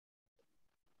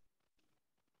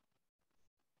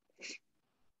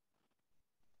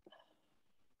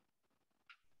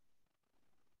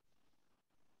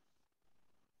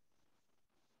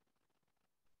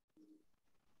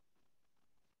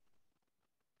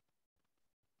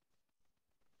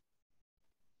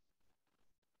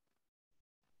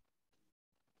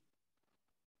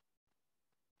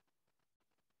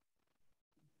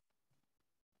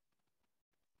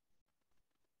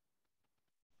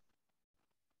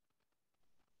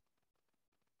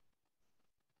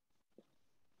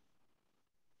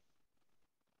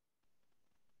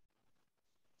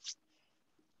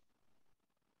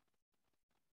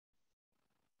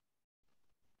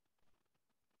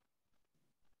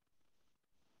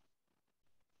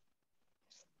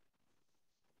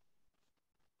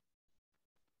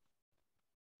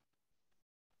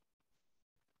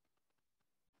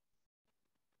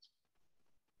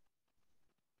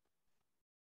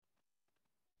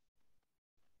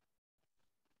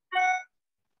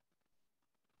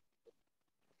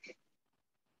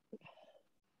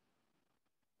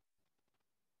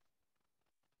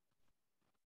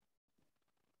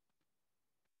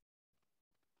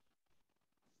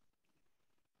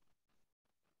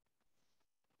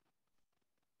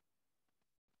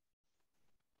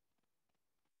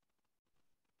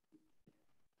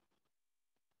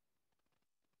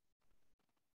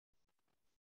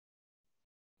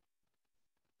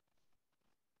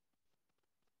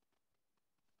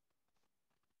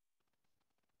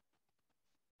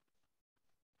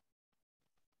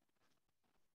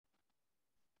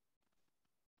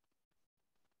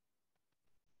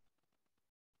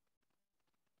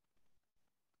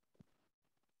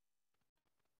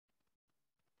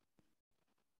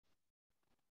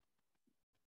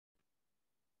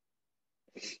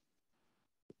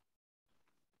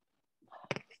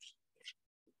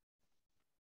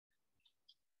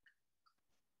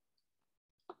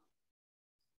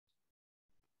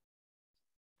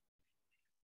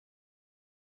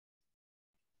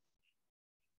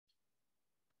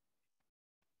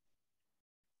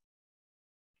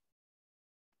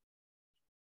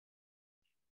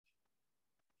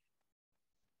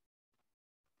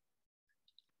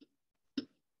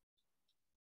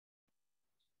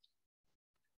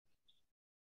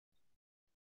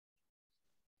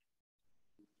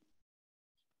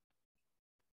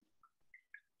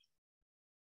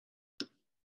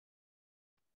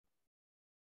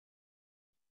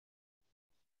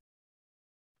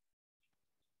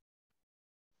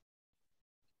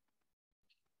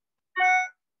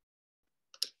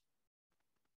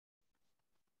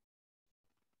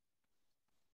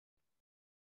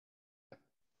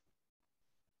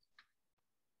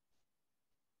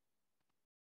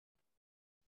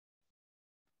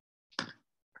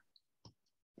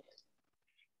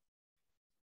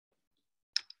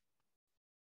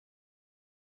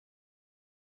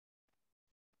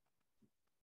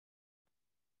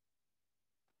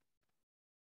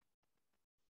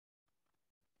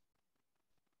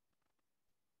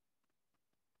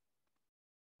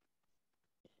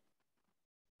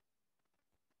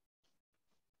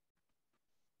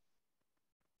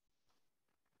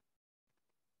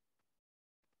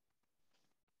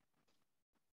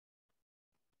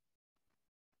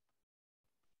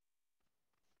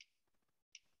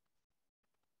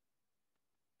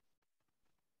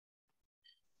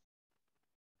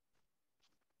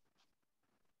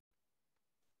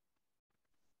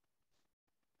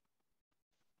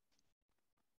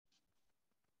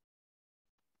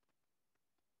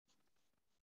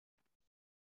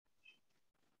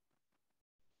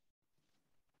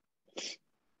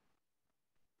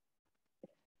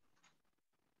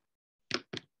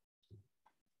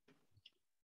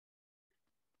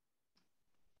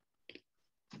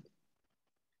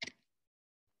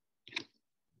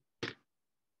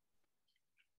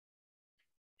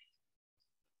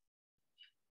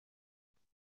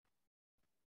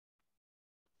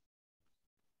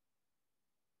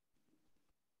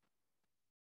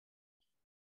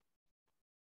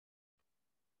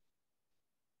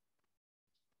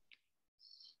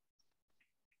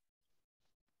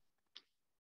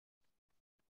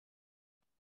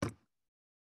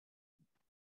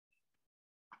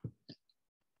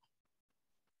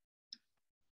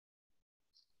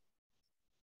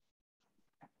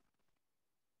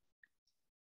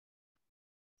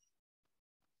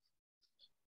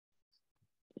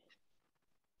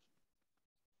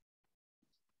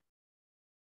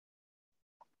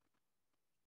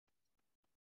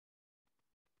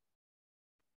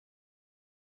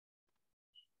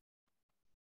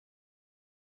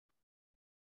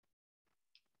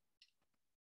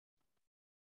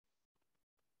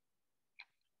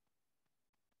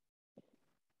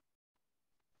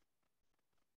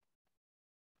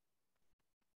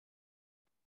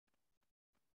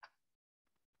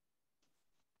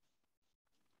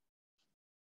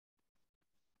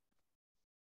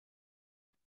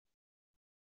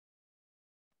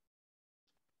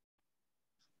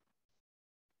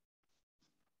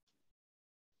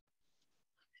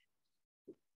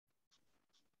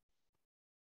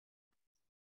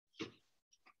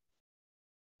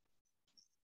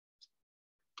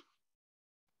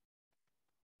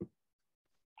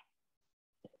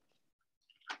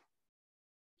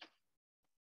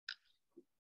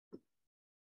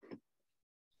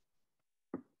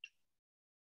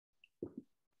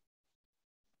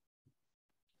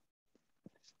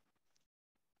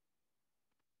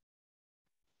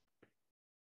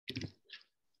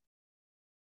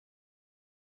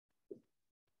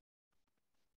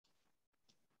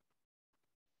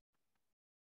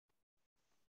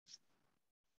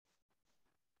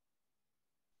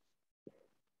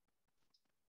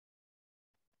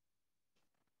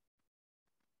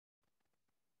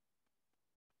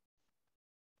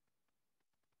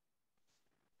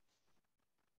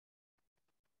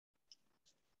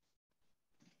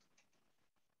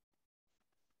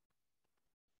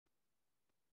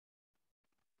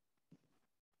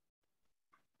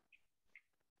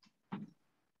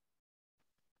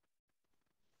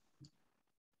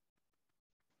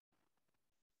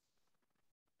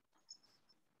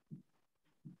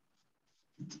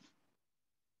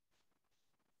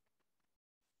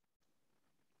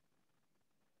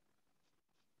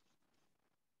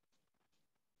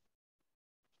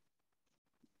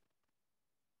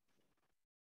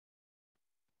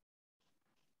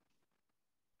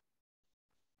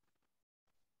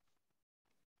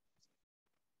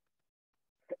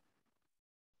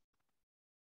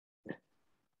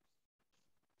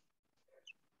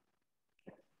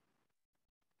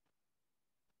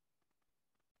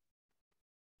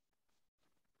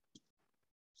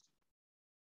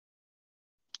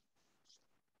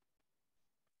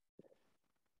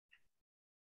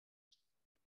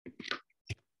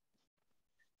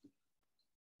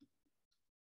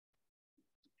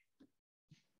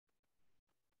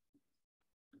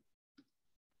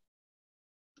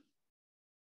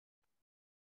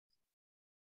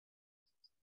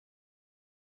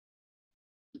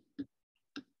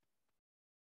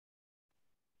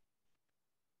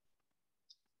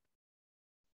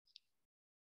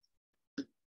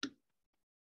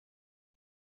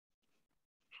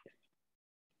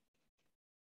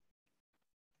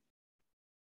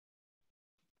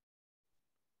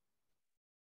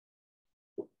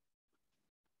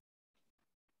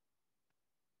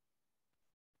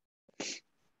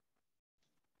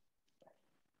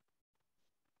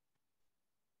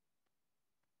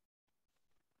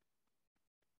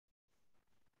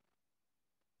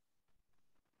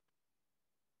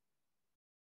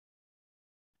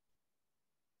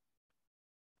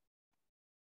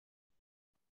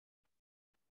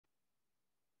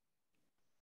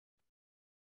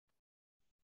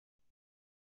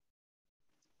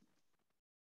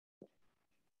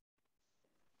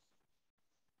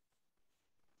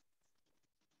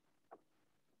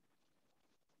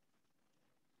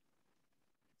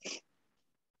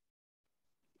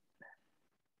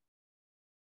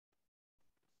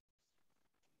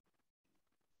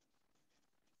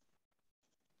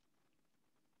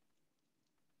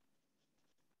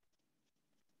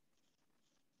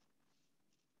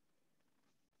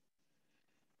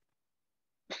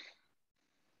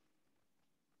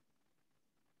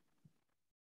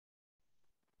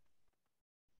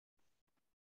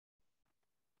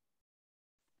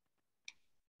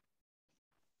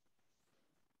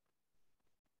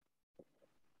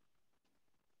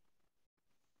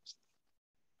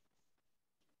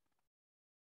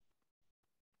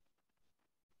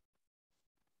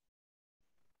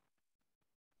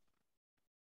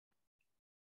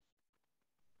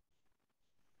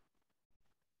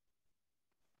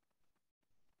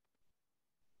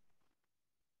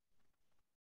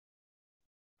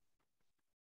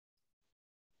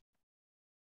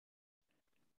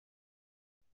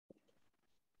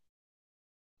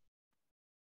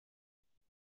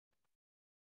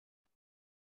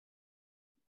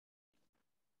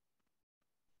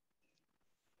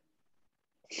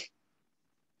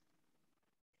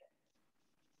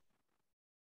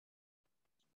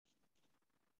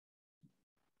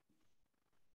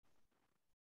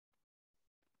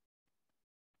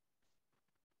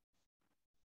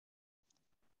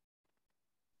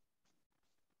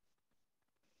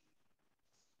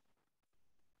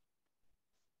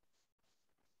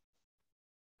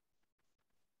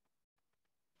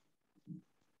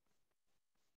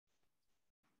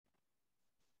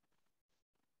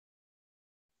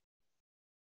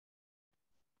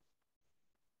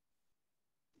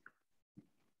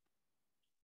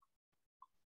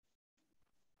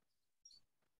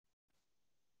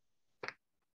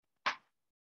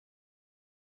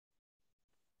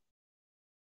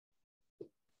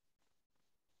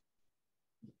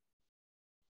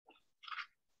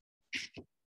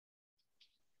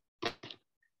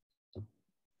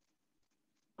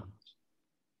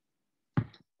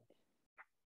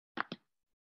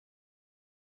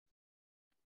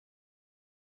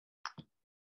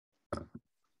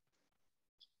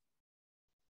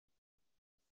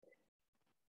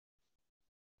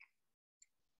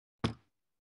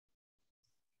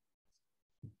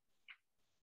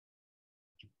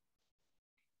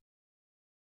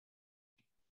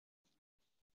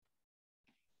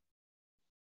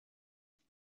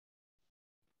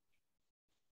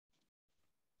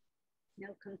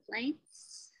 No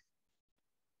complaints?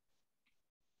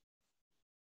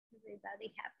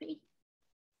 Everybody happy?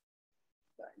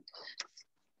 Good.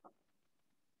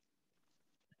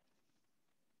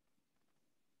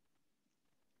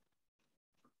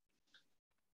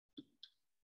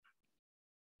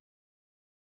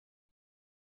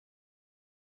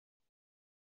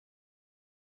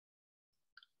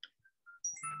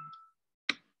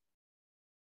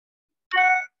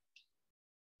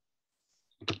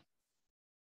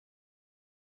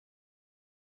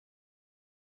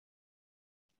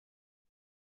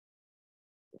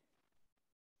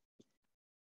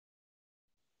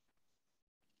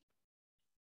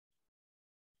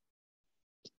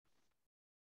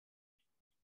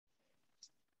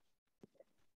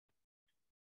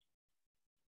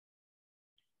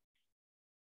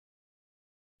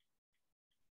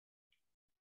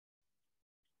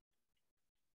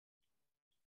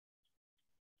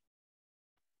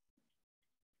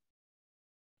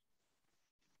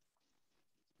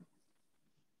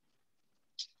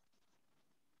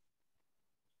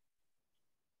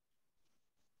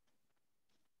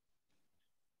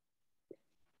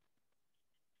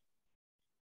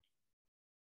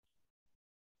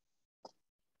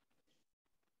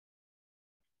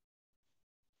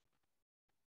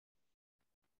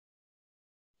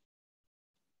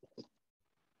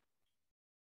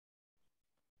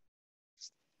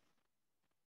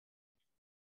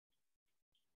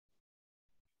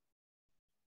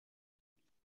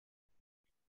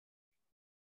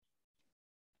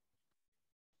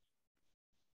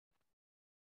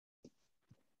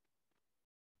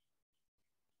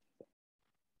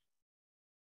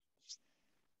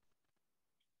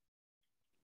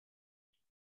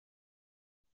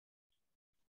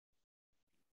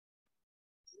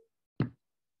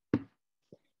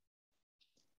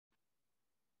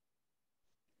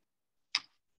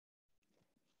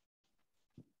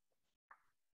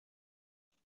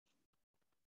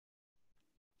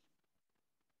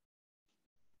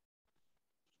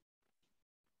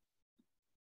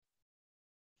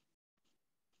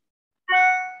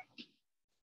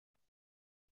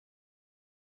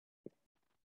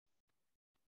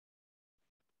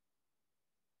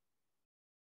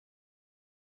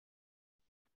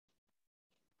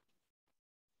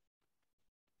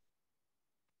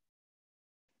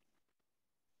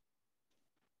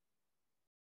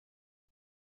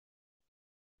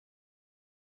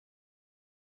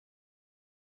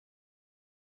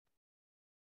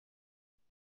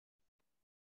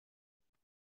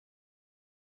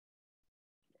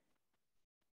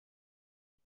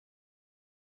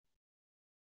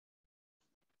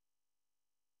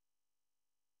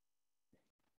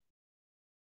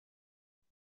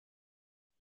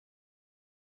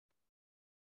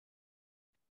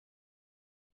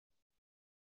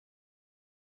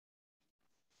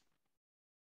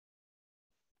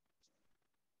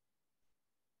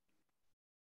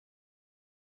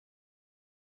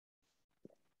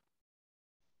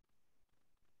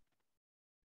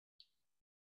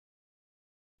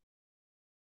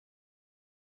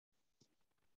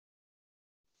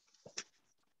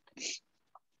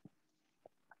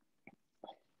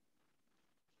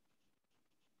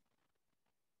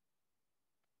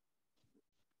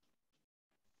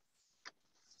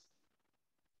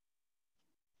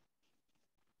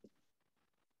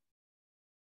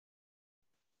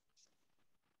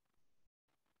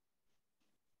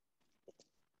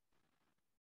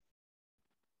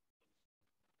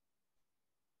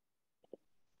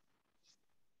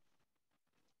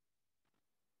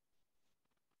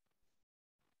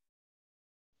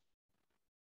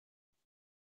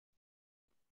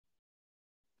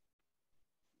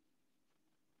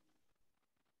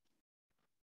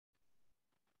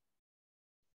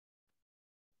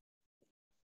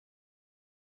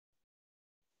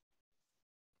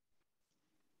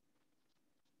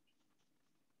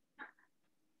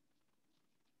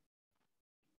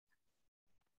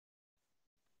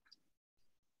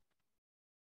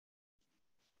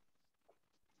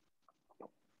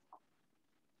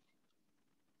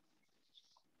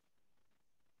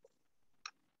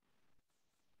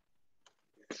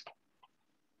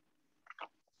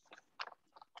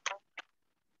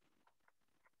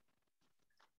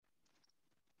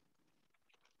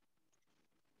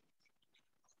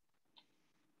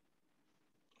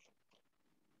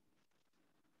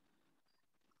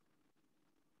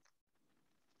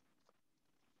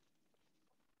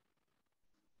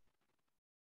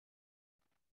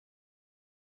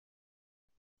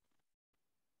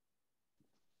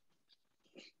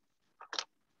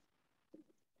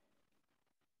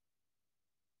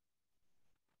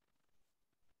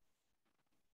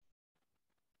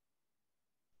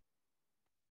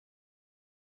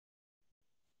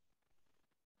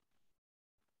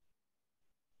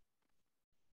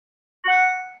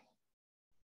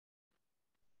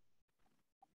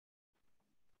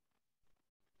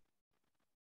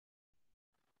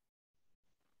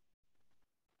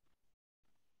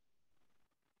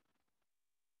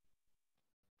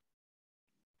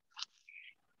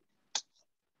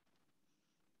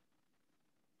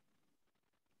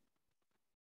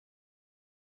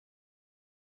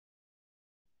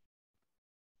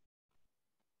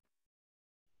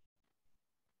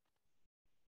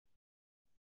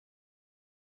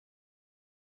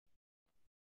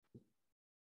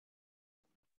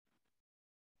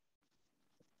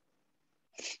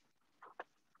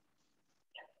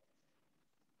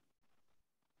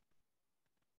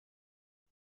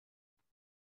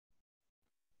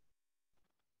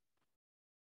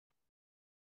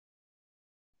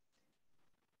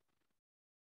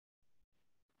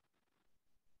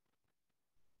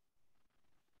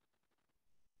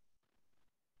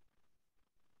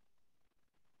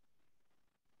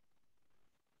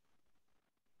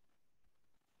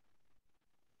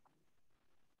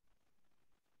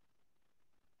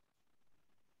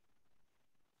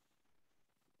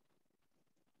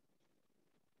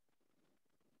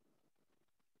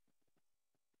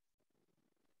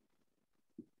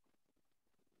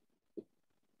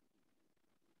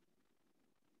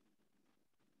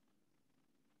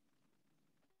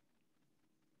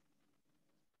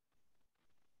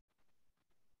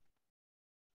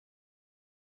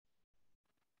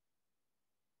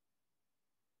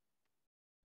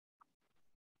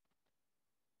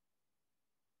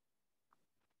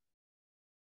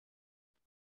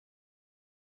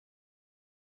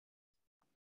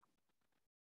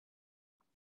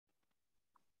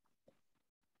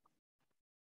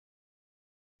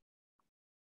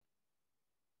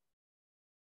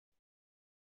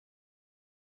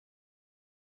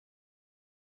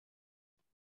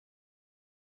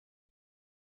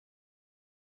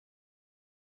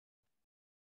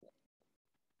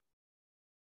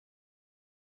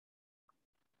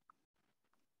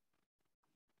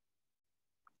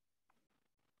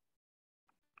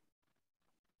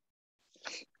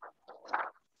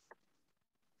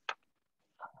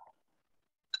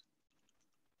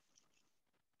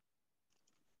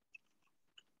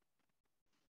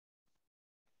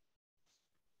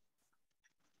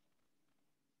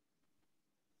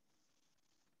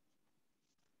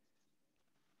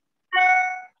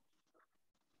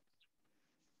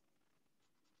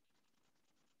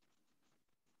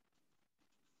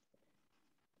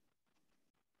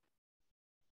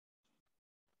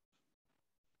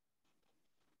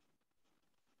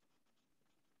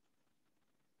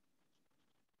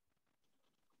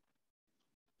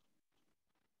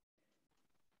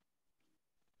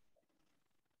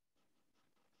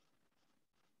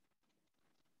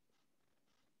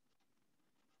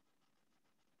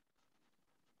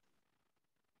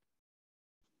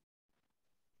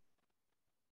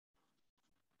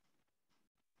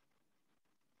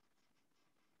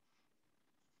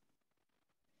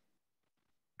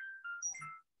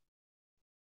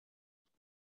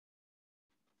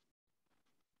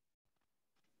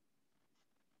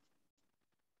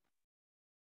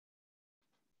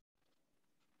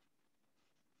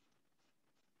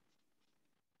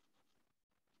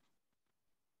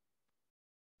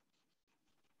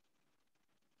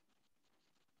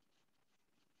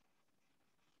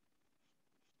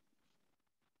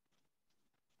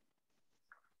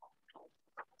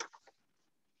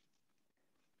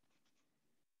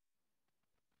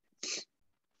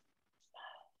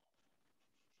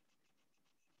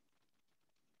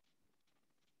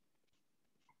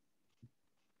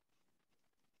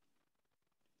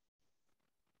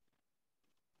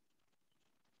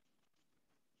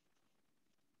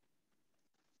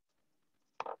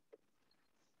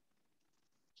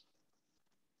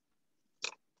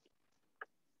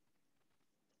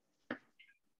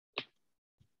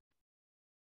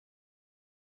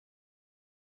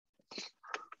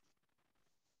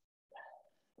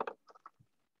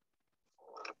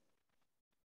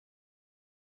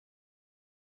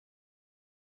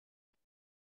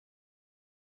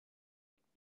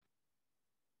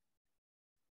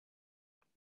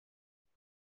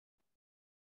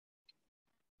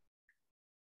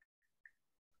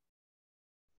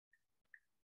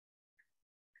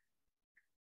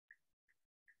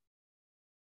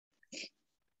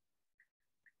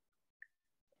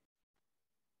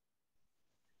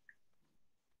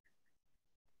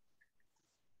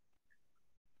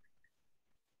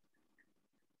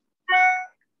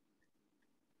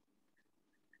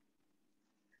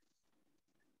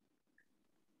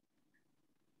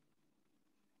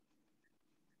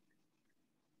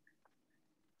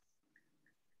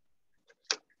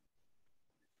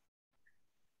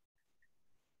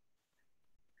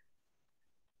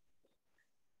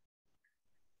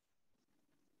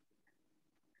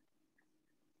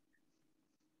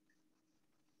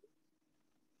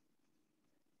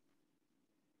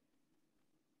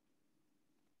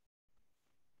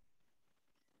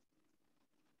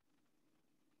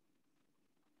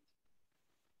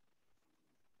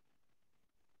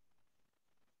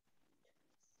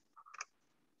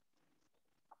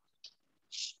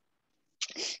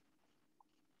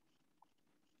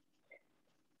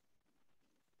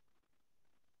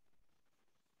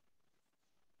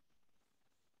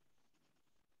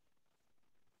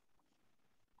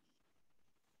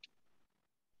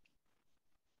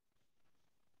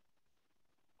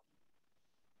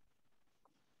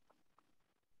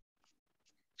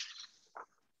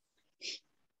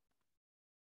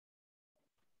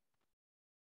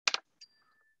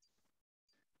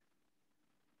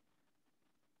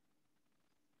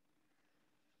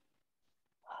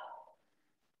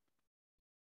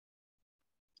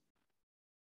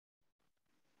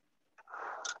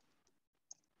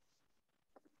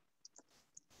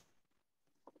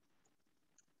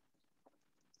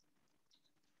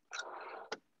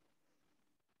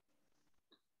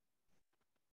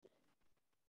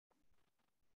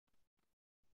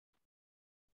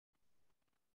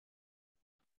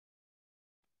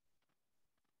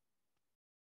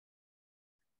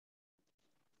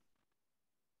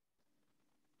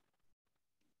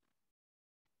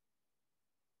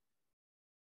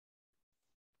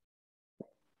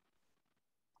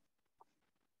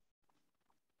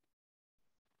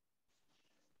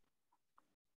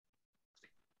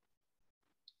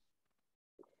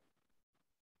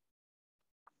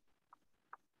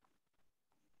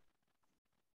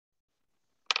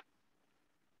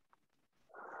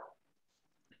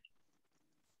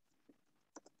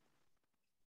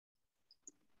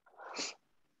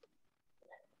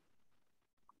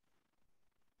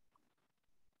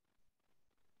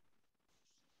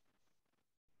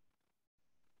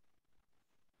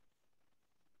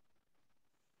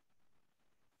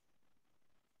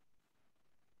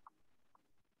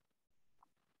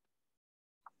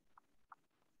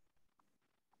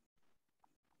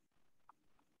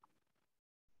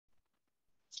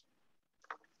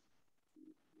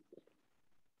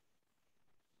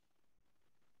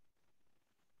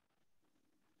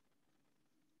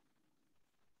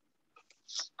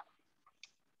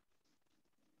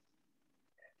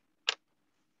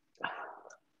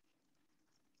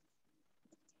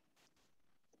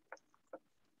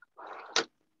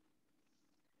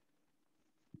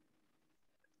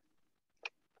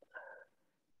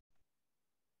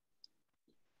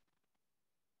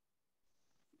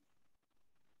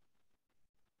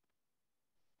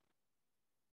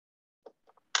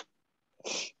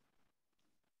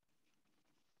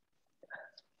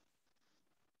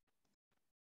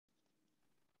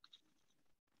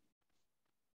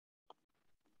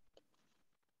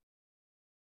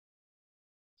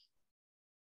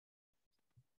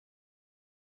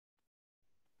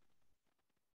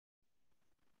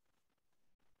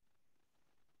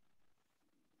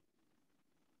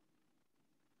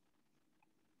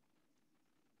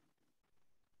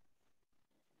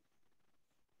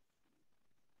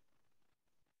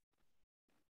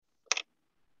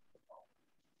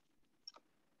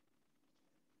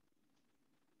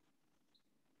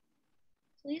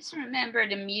 Please remember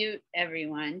to mute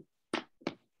everyone.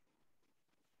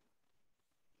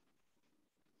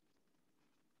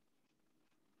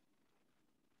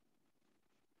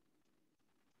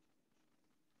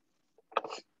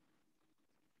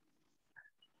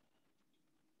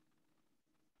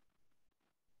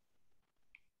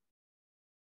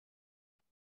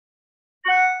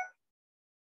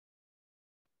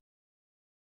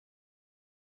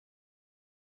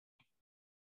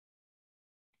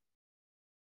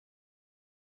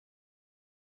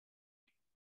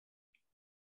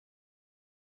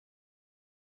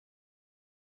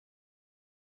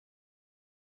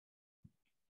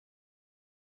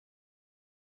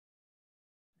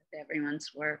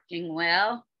 Everyone's working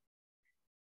well.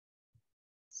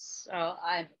 So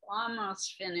I've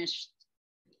almost finished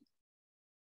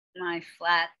my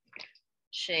flat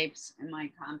shapes in my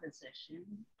composition.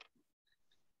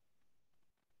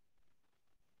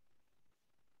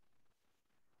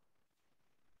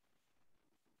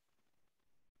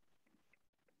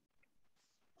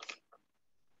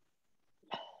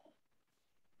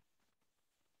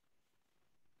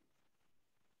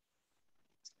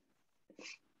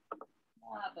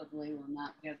 Probably will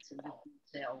not get to the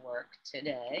detail work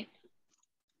today.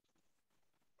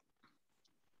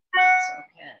 It's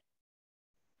okay.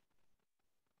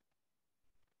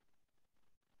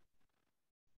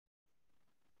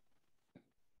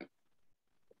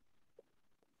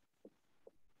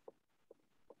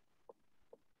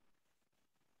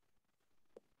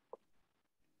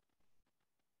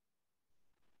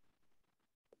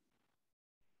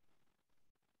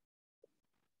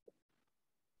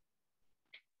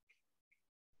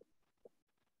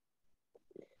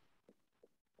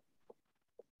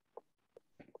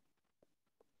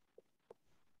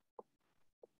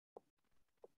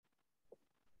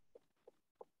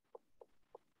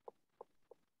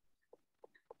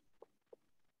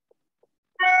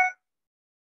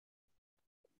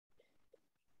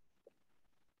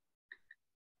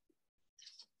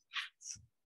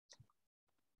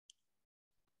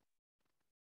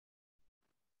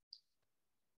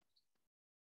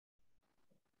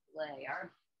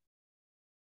 Layer.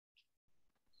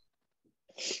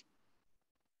 You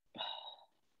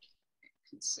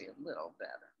can see a little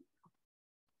better.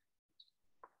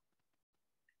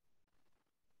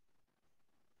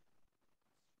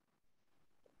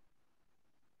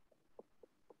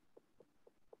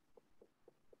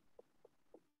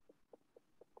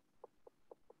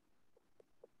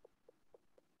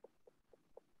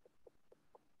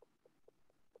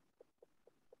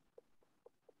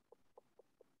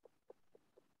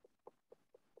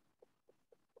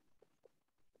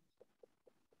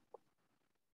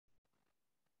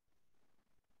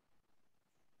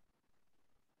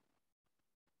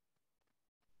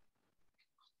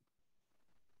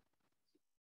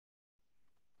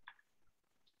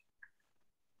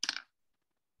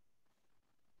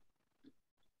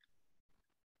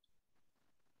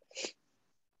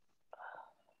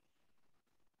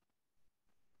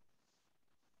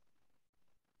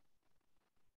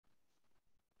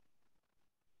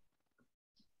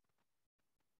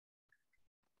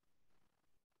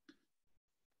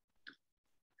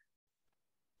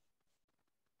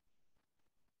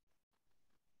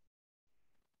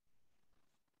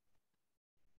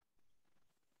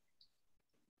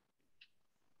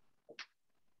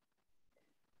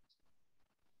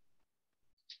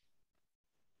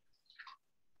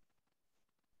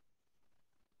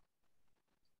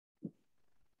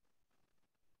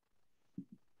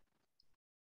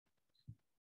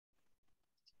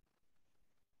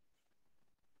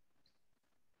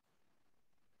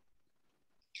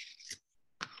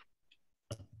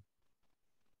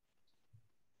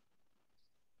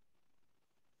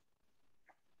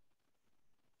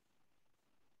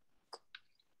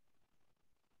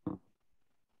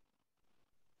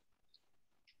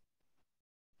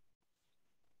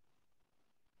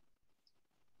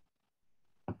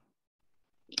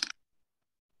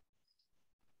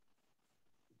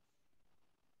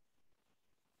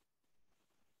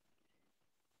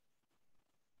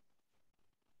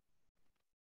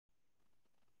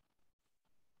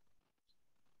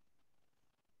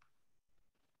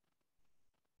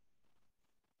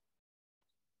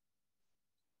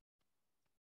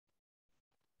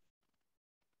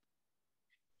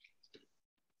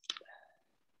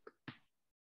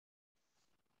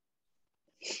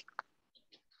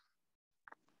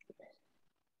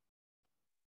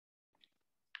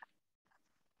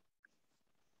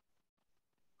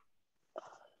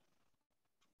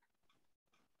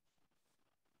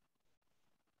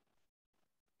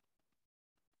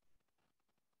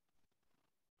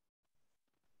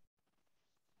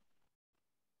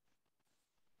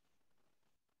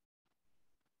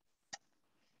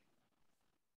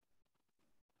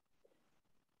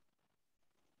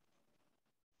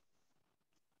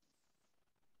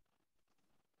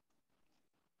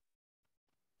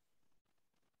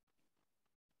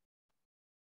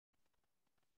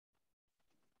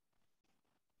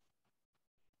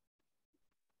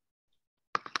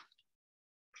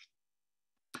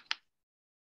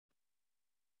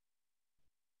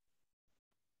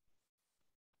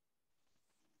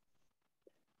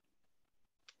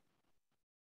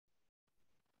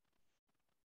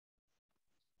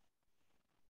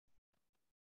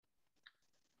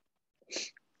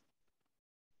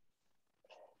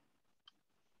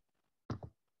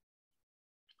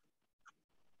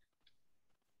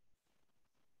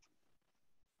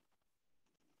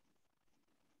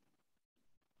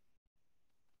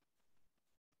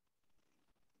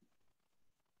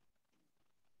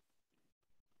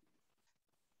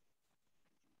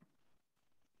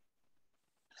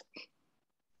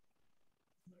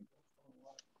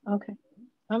 Okay,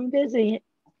 I'm busy.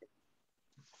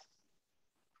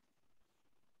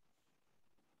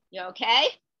 You okay?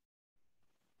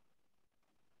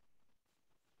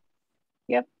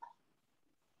 Yep.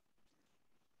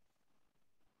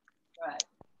 Good.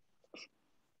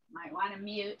 Might want to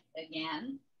mute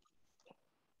again.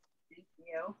 Thank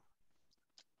you.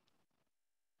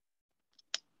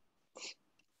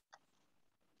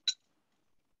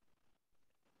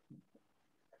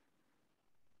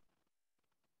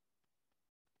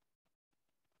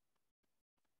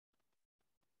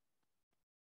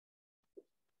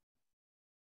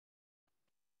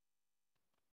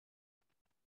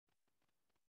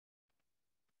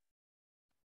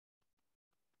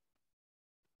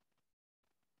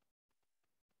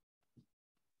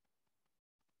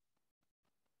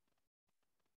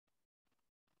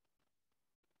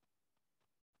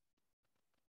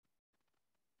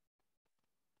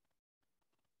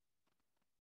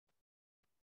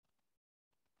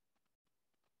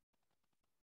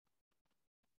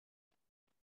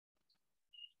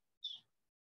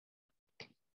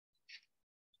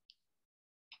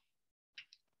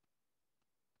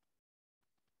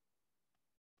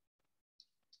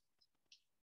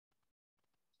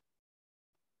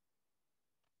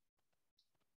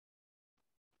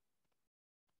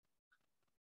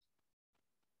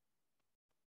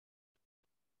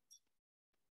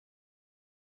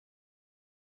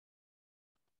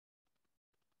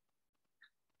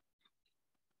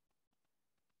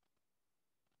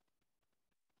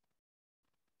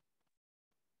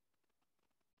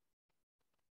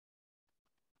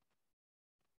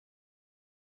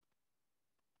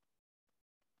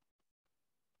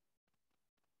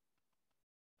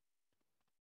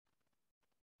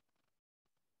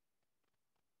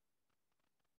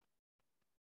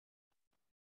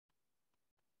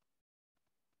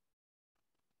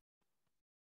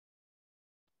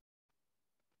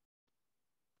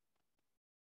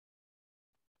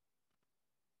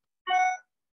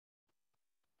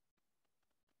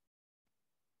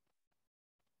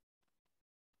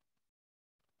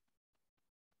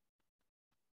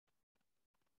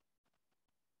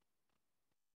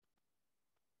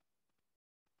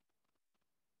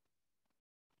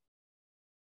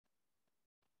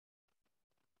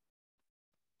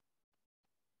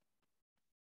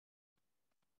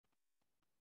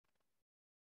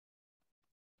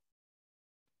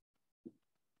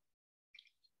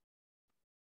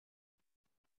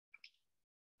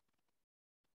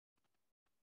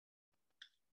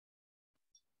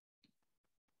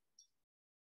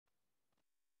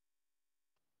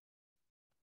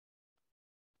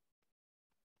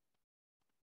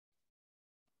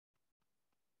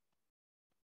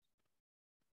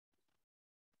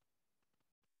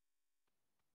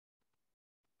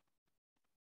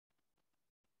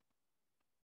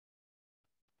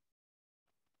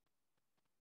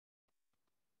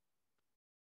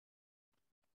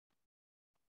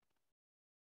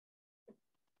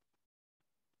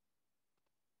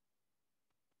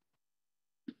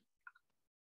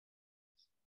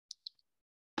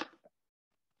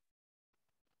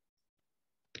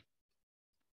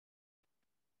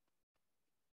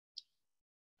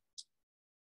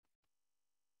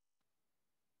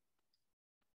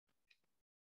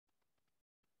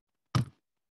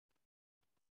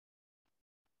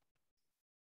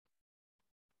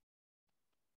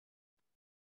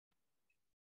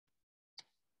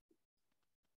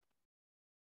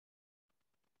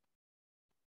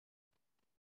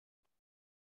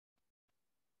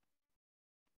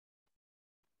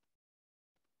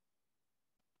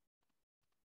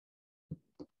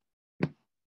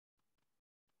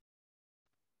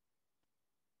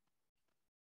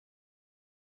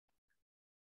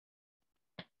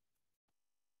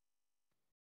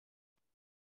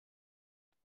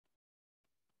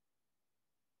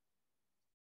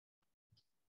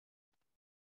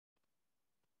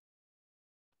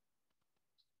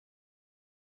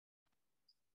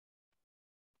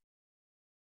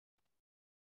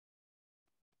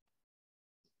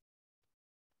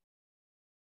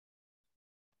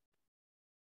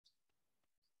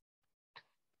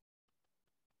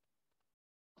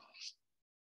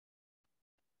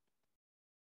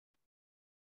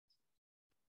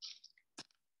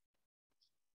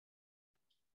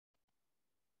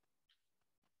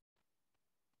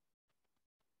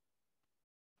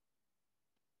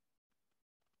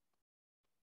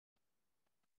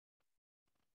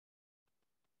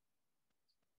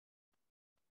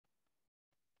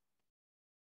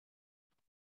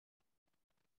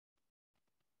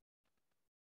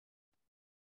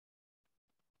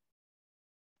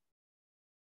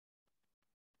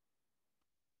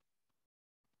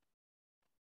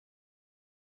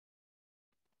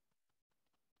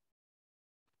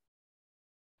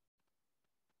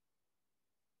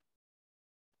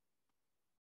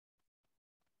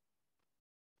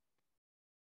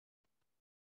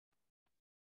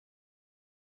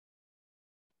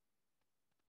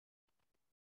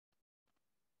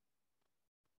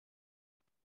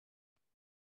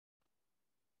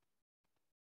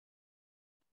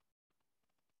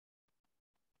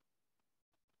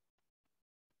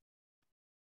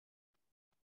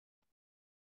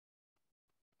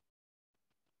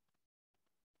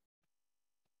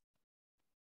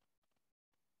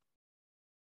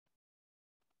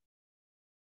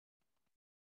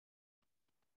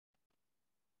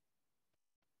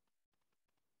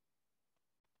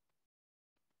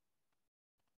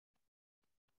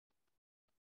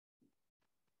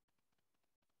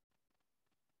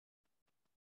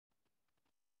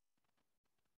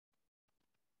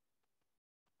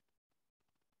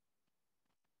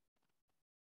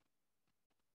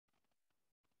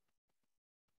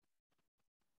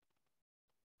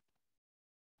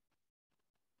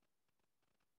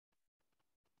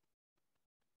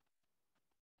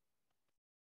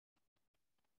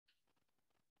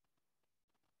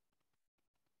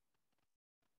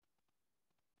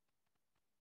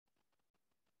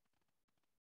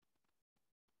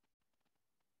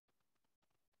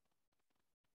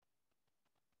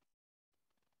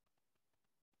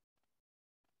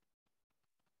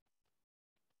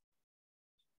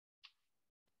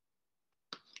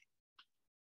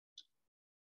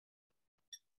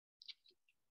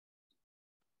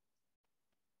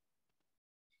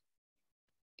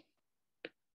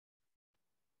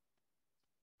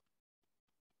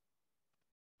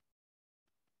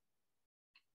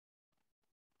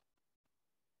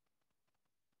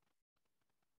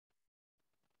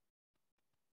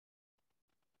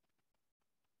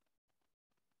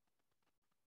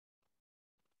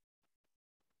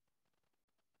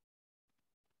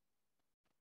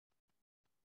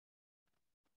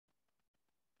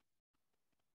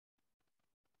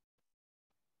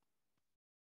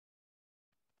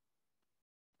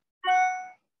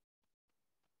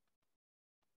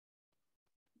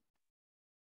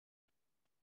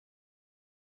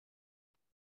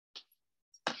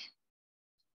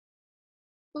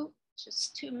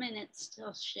 Just 2 minutes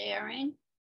still sharing.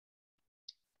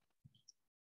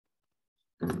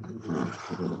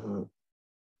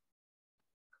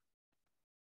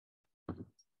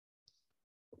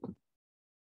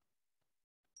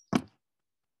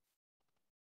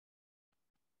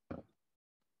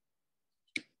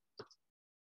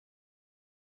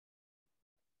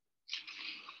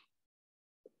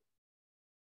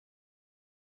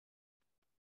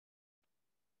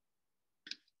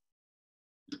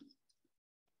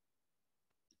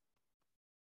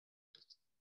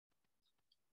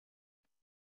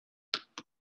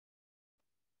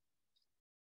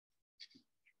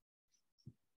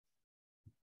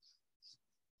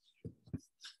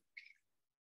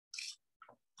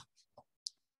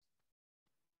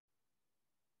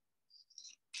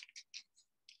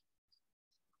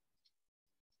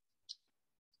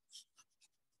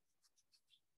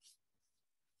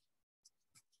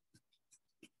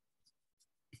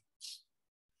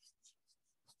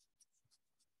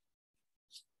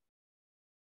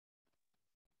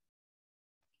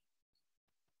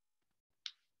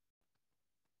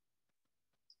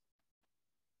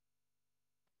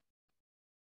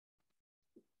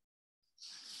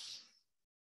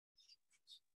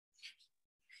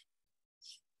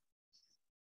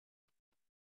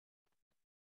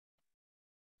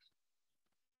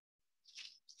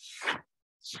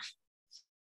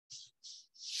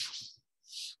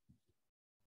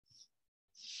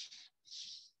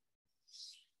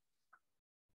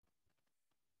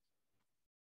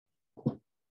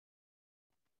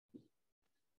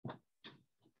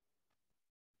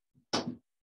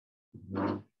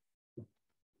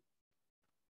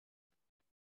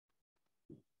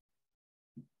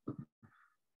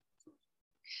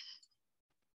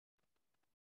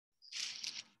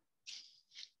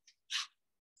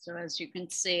 So as you can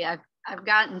see, I've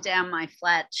gotten down my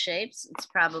flat shapes. It's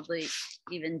probably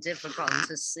even difficult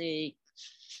to see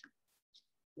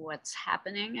what's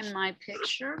happening in my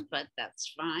picture, but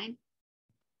that's fine.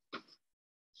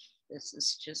 This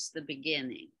is just the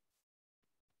beginning.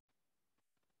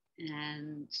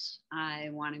 And I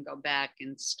want to go back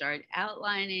and start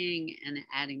outlining and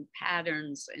adding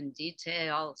patterns and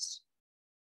details.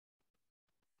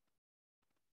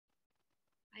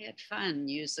 I had fun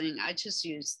I just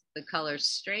used the colors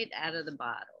straight out of the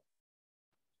bottle,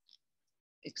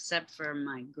 except for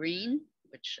my green,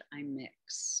 which I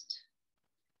mixed.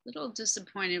 A little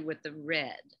disappointed with the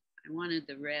red. I wanted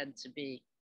the red to be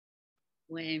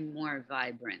way more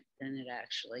vibrant than it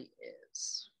actually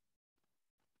is.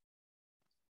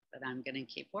 But I'm going to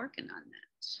keep working on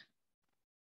that.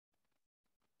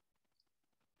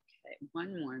 Okay,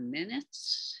 1 more minute.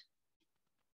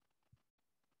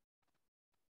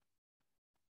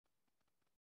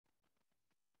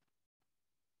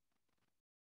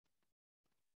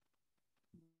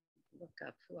 Look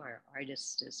up who our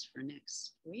artist is for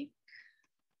next week.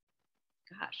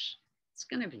 Gosh, it's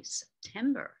going to be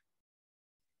September.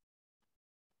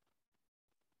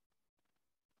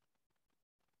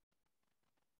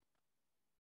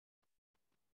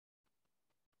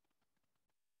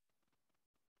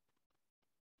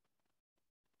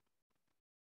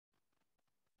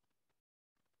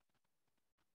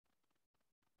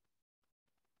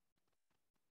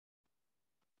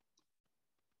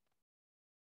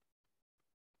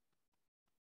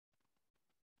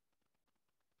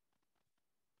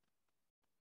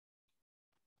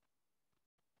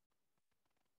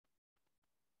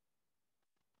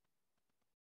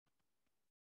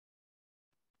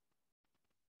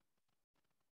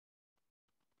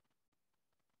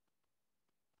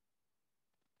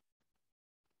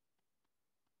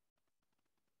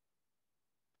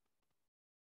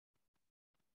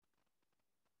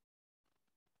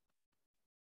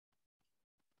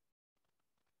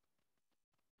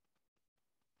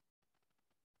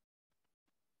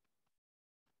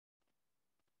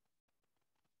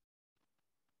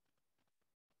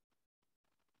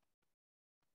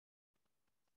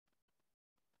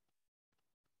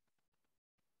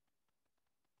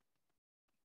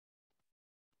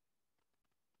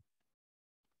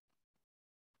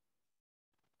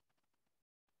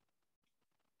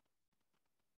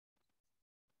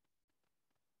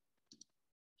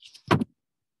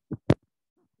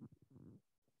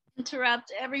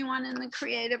 Interrupt everyone in the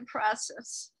creative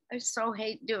process. I so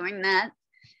hate doing that,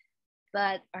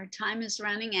 but our time is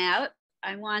running out.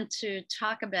 I want to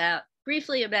talk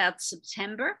briefly about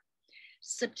September.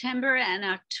 September and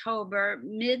October,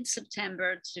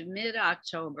 mid-September to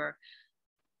mid-October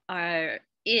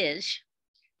is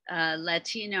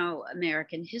Latino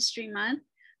American History Month.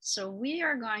 So we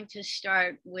are going to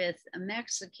start with a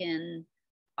Mexican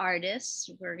artists.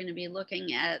 We're going to be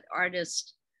looking at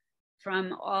artists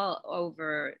from all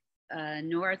over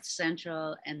North,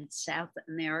 Central, and South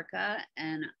America,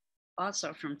 and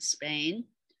also from Spain.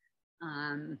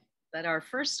 But our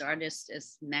first artist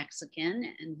is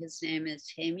Mexican, and his name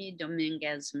is Jaime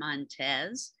Dominguez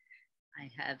Montes. I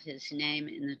have his name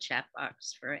in the chat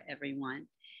box for everyone.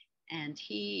 And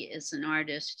he is an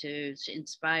artist who's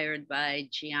inspired by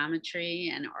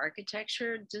geometry and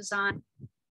architecture design.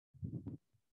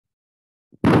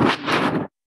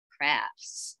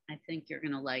 Crafts. I think you're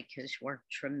going to like his work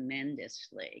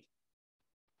tremendously.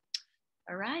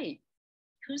 All right.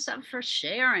 Who's up for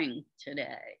sharing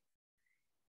today?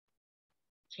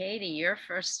 Katie, you're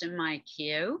first in my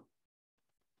queue.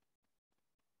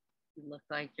 You look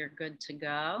like you're good to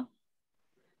go.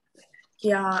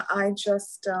 Yeah, I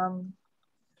just, I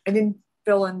didn't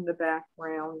fill in the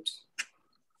background.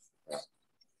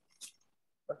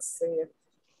 Let's see if.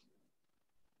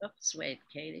 Oops, wait,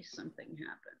 Katie, something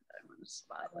happened. I want to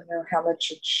spot it. I don't know how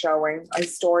much it's showing. I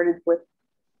started with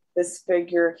this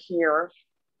figure here.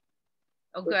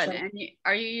 Oh, good. And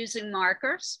are you using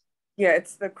markers? Yeah,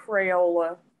 it's the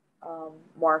Crayola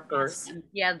markers. Yes.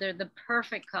 Yeah, they're the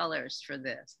perfect colors for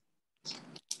this.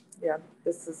 Yeah,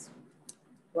 this is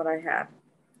what I have.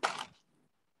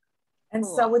 And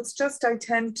Cool. so it's just, I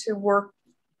tend to work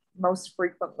most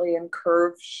frequently in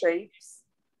curved shapes.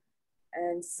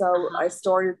 And so I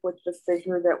started with the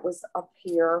figure that was up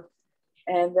here,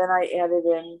 and then I added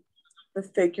in the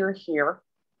figure here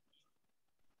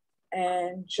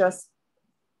and just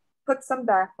put some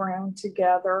background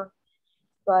together,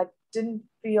 but didn't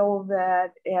feel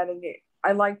that adding it.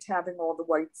 I liked having all the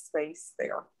white space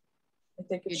there. I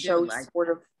think it shows like sort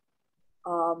of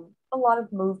a lot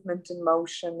of movement and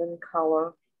motion and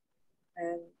color.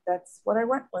 And that's what I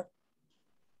went with.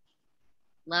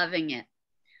 Loving it.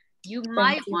 You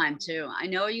might want to, I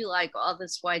know you like all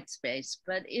this white space,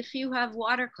 but if you have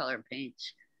watercolor paint,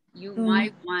 you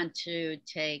might want to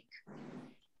take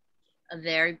a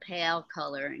very pale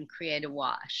color and create a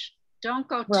wash. Don't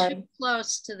go too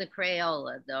close to the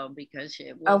Crayola though, because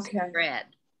it will spread.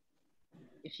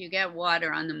 If you get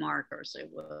water on the markers,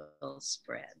 it will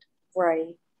spread.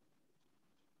 Right.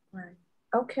 Right.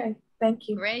 Okay. Thank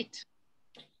you. Great.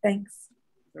 Thanks.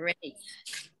 Great.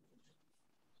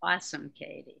 Awesome,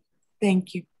 Katie.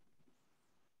 Thank you.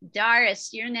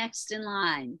 Doris, you're next in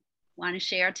line. Want to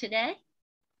share today?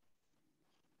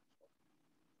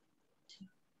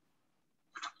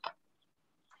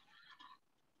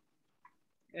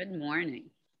 Good morning.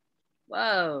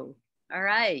 Whoa. All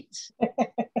right.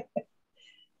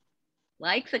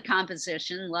 Like the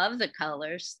composition, love the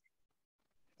colors.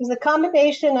 It's a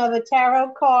combination of a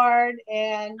tarot card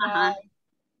and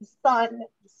sun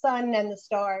and the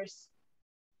stars.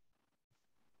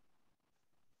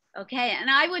 Okay, and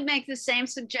I would make the same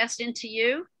suggestion to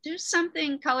you. Do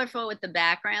something colorful with the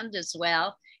background as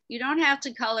well. You don't have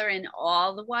to color in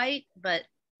all the white, but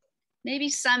maybe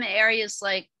some areas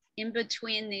like in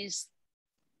between these,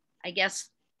 I guess,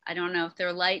 I don't know if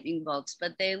they're lightning bolts,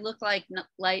 but they look like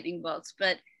lightning bolts.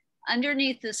 But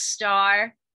underneath the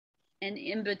star and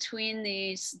in between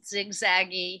these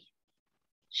zigzaggy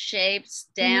shapes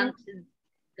down to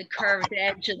the curved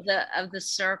edge of the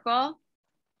circle,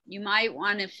 you might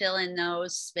want to fill in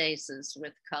those spaces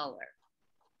with color.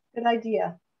 Good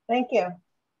idea. Thank you.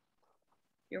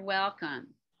 You're welcome.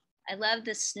 I love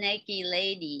the snaky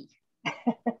lady.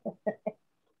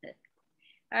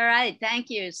 All right, thank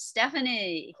you.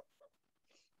 Stephanie.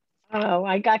 Oh,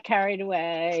 I got carried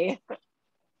away.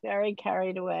 Very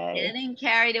carried away. Getting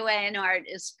carried away in art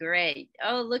is great.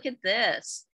 Oh, look at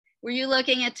this. Were you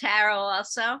looking at tarot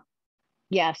also?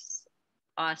 Yes.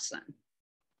 Awesome.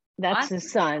 That's the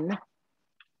sun.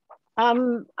 I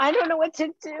don't know what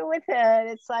to do with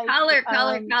it. It's like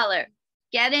color.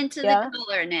 Get into the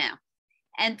color now.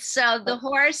 And so the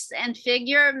horse and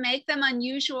figure, make them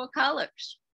unusual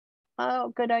colors. Oh,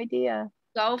 good idea.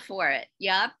 Go for it.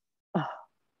 Yep. Oh.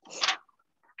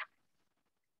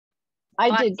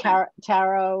 I did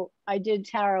tarot. I did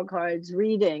tarot cards,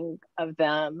 reading of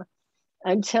them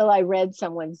until I read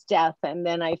someone's death, and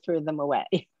then I threw them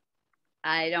away.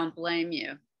 I don't blame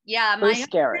you. Yeah,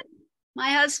 my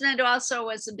husband also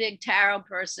was a big tarot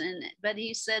person, but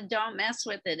he said, don't mess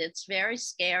with it. It's very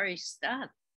scary stuff.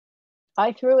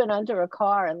 I threw it under a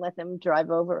car and let them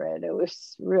drive over it. It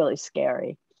was really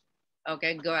scary.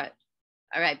 Okay, good.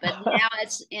 All right, but now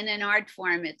it's in an art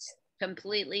form. It's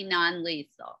completely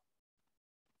non-lethal.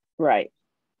 Right.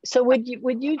 So would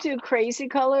you do crazy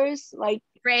colors like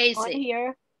crazy on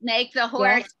here? Make the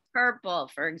horse purple,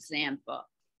 for example.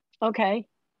 Okay.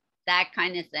 That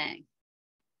kind of thing.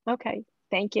 Okay.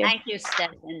 Thank you. Thank you,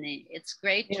 Stephanie. It's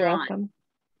great You're drawing. welcome.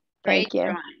 Great Thank you.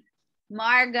 drawing.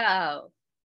 Margot,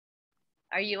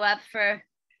 are you up for?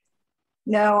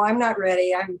 No, I'm not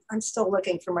ready. I'm still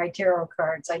looking for my tarot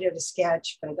cards. I did a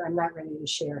sketch, but I'm not ready to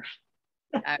share.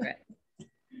 All right.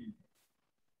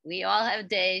 We all have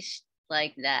days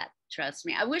like that. Trust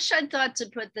me. I wish I'd thought to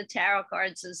put the tarot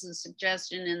cards as a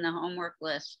suggestion in the homework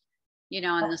list, you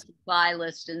know, in the supply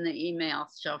list in the email.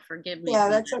 So forgive me. Yeah,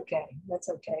 that's okay. That's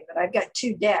okay. But I've got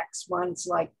 2 decks. One's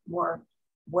like more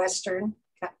Western,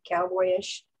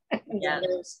 cowboyish, and the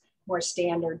other's more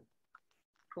standard.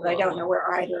 Cool. But I don't know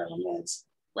where either of them is.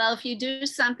 Well, if you do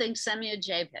something, send me a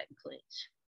JPEG, please.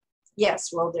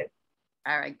 Yes, will do.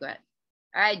 All right, good.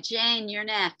 All right, Jane, you're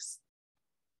next.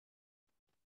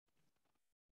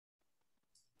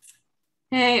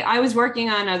 Hey, I was working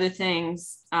on other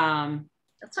things.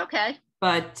 That's okay.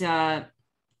 But I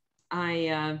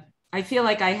feel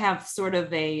like I have sort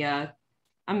of a,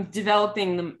 I'm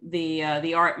developing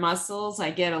the art muscles.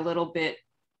 I get a little bit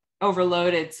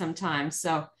overloaded sometimes.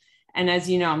 So, and as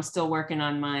you know, I'm still working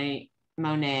on my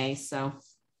Monet. So,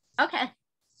 okay.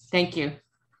 Thank you.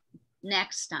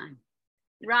 Next time.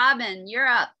 Robin, you're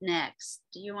up next.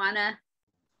 Do you want to?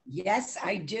 Yes,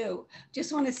 I do.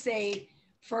 Just want to say,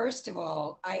 first of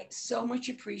all, I so much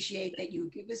appreciate that you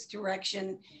give us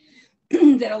direction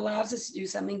that allows us to do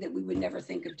something that we would never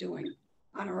think of doing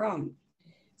on our own.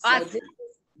 Awesome. So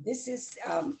this is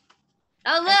oh,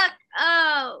 look.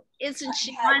 Oh, isn't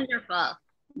she wonderful?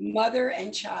 Mother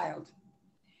and child.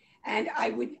 And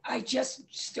I just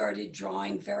started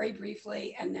drawing very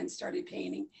briefly and then started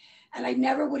painting. And I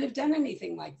never would have done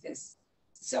anything like this.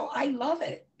 So I love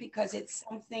it because it's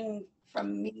something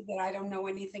from me that I don't know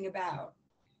anything about,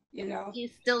 you know?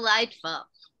 He's delightful.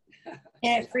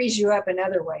 And it frees you up in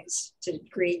other ways to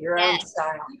create your own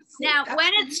style. Now,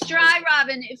 when it's dry,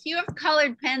 Robin, if you have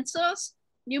colored pencils,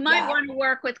 you might want to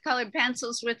work with colored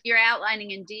pencils with your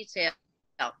outlining in detail.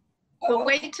 But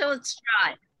wait till it's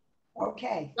dry.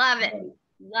 Okay. Love it.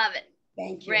 Love it.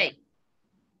 Thank you. Great.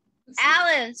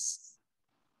 Alice.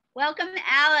 Welcome,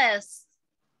 Alice.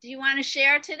 Do you want to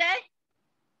share today?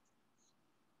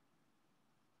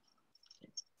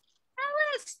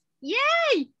 Alice,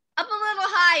 yay! Up a little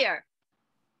higher.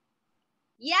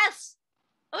 Yes.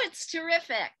 Oh, it's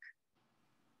terrific.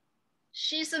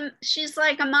 She's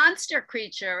like a monster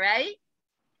creature, right?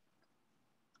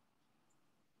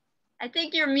 I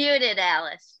think you're muted,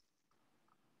 Alice.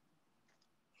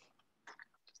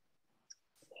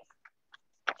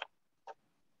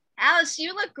 Alice,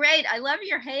 you look great. I love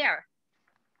your hair.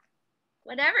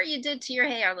 Whatever you did to your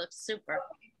hair looks super.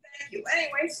 Thank you.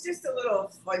 Anyway, it's just a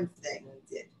little fun thing I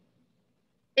did.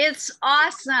 It's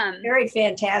awesome. Very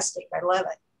fantastic. I love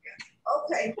it.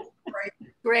 Okay,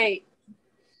 great. Great.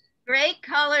 Great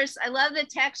colors. I love the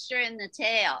texture in the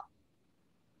tail.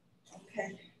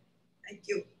 Okay, thank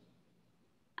you.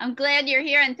 I'm glad you're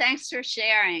here and thanks for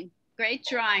sharing. Great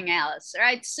drawing, Alice. All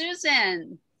right,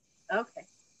 Susan. Okay.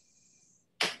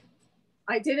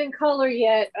 I didn't color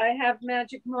yet. I have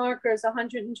magic markers,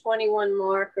 121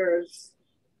 markers.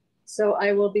 So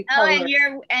I will be coloring.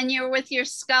 Oh, and you're with your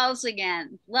skulls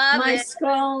again. Love my it.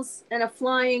 Skulls and a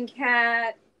flying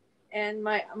cat and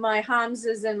my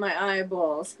Hamzas and my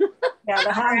eyeballs. Yeah, the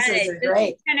Hamzas are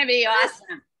great. It's gonna be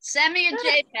awesome. Send me a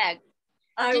JPEG.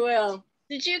 I will.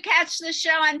 Did you catch the show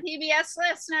on PBS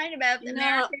last night about the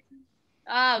American?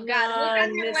 Oh God, look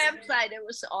on their website. It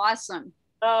was awesome.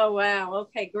 Oh wow.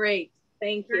 Okay, great.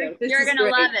 Thank you. You're gonna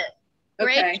love it.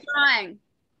 Great drawing.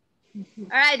 All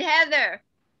right, Heather.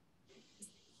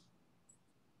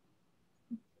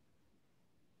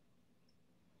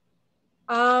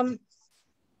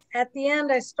 At the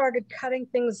end, I started cutting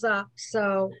things up,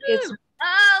 so it's.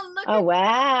 Oh, look! Oh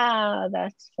wow,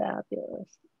 that's fabulous.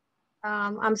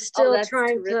 I'm still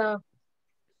trying to.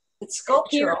 It's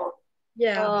sculptural.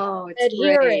 Yeah. Oh, it's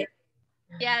adhere great. it.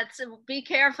 Yeah, be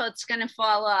careful. It's gonna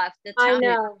fall off. I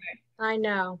know. I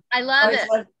know. I love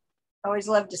it. Always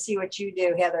love to see what you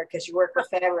do, Heather, because you work with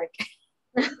fabric.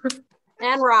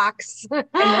 And rocks. And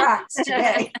rocks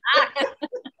today.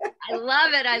 I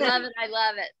love it. I love it. I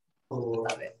love it.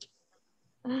 Love it.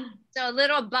 So a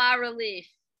little bas relief.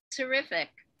 Terrific.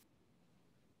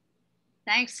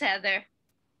 Thanks, Heather.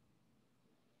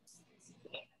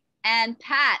 And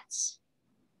Pat.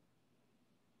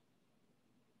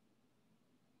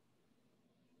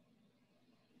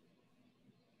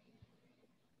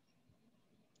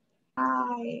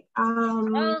 Hi.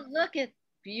 Oh, look at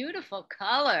beautiful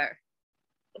color.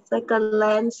 It's like a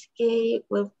landscape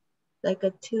with like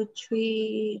a 2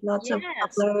 tree, lots of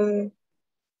color.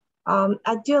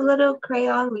 I do a little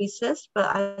crayon recess, but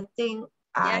I think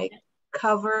I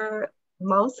cover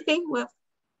mostly with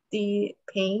the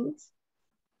paint.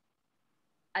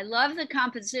 I love the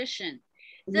composition.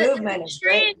 Movement is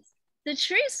great. The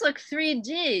trees look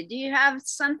 3D. Do you have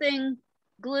something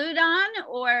glued on,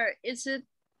 or is it?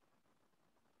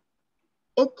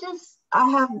 It just, I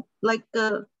have like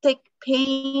the thick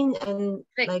paint and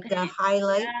like the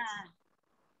highlight. Yeah.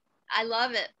 I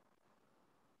love it.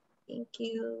 Thank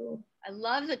you. I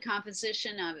love the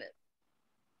composition of it.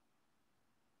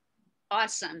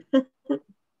 Awesome.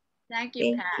 Thank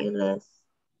you, Pat. Thank you, Liz.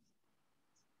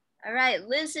 All right,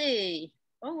 Lizzie.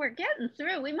 Oh, we're getting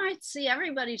through. We might see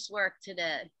everybody's work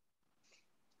today.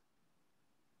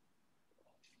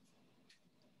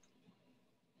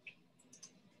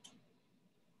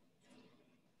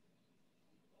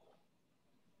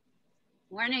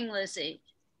 Morning, Lizzie.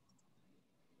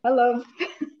 Hello.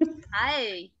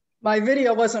 Hi. My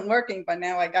video wasn't working, but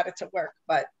now I got it to work.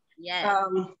 But yeah.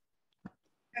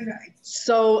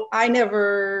 So I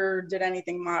never did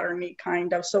anything modern-y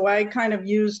kind of. So I kind of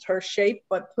used her shape,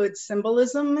 but put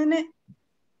symbolism in it.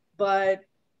 But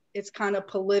it's kind of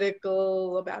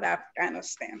political about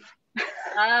Afghanistan.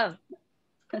 Oh,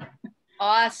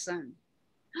 awesome.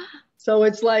 So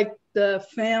it's like the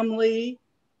family,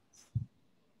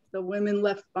 the women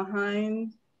left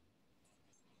behind.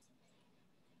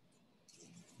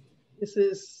 This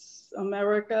is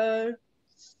America,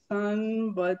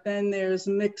 son, but then there's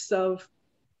mix of,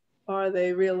 are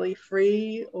they really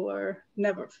free or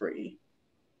never free?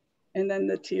 And then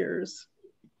the tears.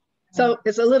 So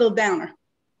it's a little downer.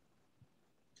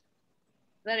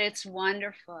 But it's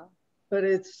wonderful. But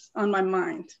it's on my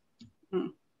mind.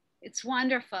 It's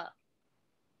wonderful.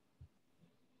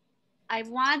 I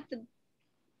want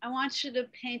you to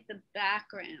paint the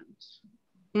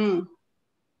background.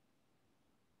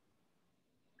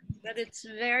 But it's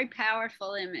a very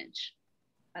powerful image.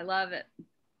 I love it.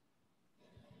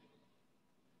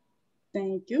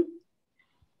 Thank you.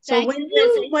 So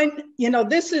when you know,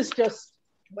 this is just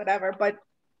whatever, but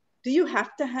do you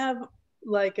have to have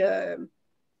like a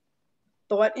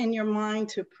thought in your mind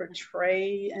to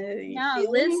portray a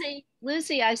feeling?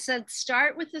 Lizzie, I said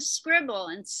start with a scribble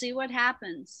and see what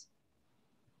happens.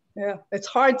 Yeah, it's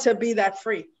hard to be that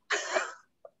free.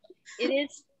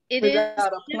 It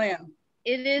without a plan.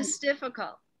 It is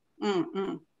difficult.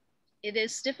 It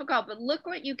is difficult, but look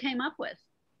what you came up with.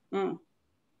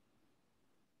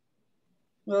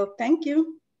 Well, thank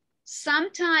you.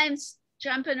 Sometimes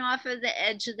jumping off of the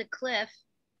edge of the cliff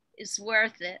is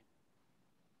worth it.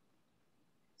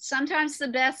 Sometimes the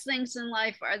best things in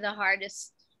life are the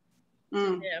hardest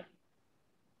to do.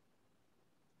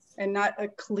 And not a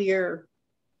clear,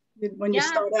 when you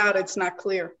start out, it's not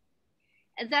clear.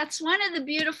 And that's one of the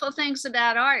beautiful things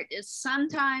about art is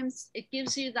sometimes it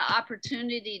gives you the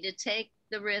opportunity to take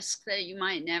the risk that you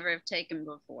might never have taken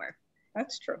before.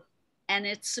 That's true. And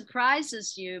it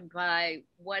surprises you by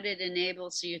what it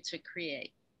enables you to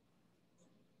create.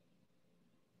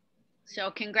 So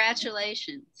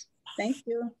congratulations. Thank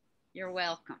you. You're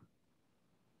welcome.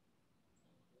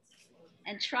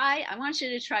 And I want you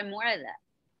to try more of that.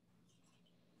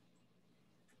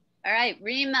 All right,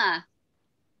 Rima.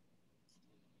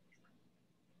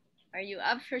 Are you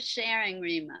up for sharing,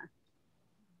 Rima?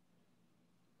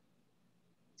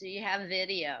 Do you have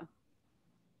video?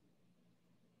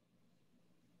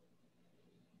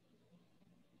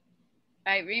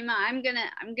 All right, Rima, I'm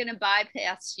gonna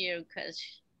bypass you because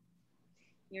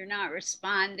you're not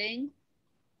responding.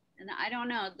 And I don't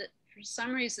know, that for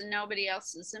some reason nobody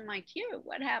else is in my queue.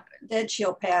 What happened? Then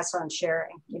she'll pass on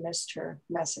sharing. You missed her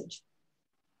message.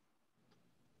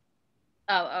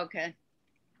 Oh, okay.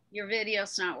 Your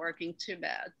video's not working, too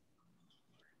bad.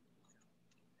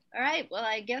 All right, well,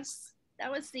 I guess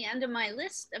that was the end of my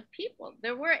list of people.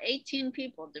 There were 18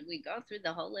 people. Did we go through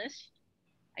the whole list?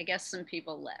 I guess some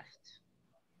people left.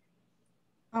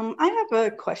 I have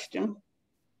a question.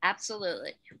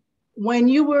 Absolutely. When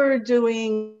you were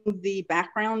doing the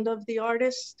background of the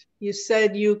artist, you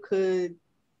said you could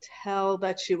tell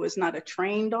that she was not a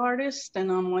trained artist,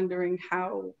 and I'm wondering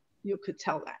how you could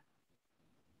tell that.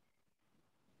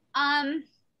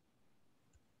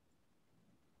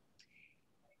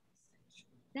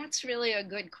 That's really a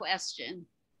good question.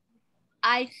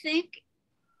 I think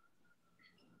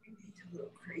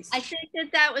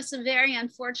that was a very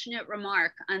unfortunate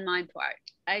remark on my part.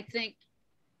 I think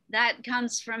that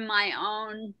comes from my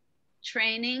own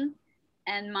training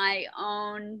and my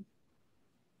own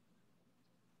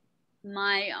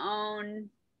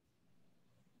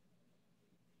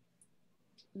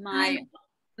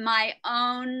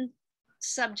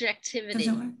subjectivity.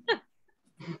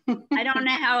 I don't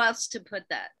know how else to put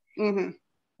that.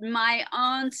 my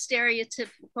own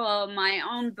stereotypical, my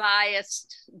own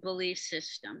biased belief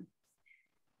system.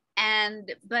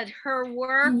 But her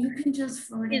work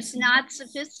is not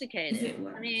sophisticated.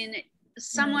 I mean,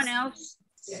 someone else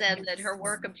said that her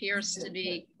work appears to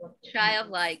be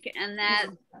childlike, and that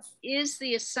is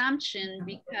the assumption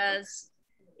because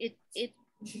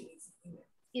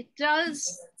it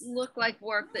does look like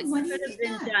work that could have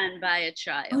been done by a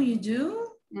child. Oh, you do?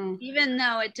 Even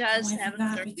though it does have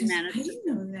a certain amount of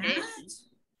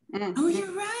sophistication. Oh,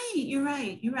 you're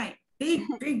right. Big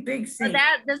thing. So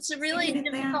that's a really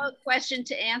difficult question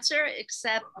to answer,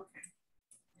 except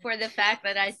for the fact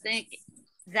that I think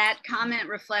that comment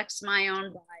reflects my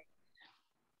own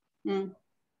bias.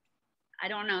 I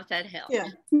don't know if that helps. Yeah,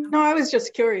 no, I was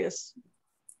just curious.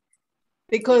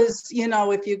 Because, you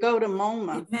know, if you go to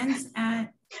MoMA,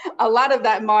 a lot of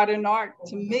that modern art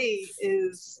to me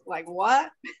is like,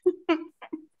 what?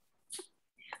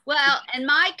 Well, and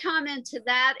my comment to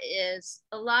that is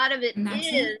a lot of it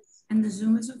is and the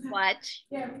Zoom is okay. What,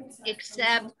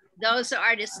 except those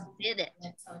artists did it.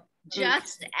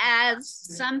 Just as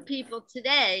some people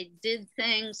today did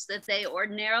things that they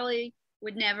ordinarily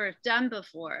would never have done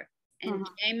before and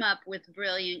came up with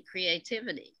brilliant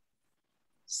creativity.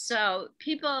 So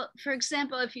people, for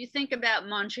example, if you think about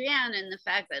Mondrian and the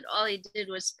fact that all he did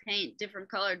was paint different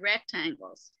colored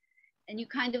rectangles, and you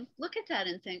kind of look at that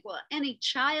and think, well, any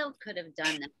child could have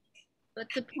done that. But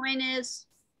the point is,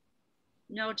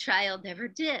 no child ever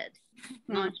did.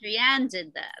 Mondrian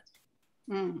did that.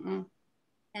 And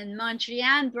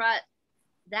Mondrian brought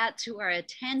that to our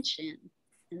attention,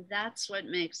 and that's what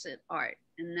makes it art,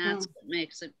 and that's what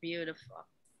makes it beautiful.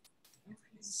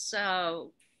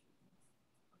 So,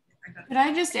 could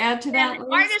I just add to that?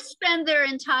 Artists spend their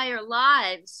entire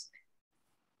lives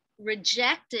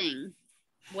rejecting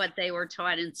what they were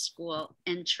taught in school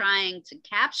and trying to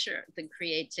capture the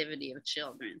creativity of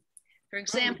children. For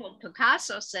example,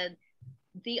 Picasso said,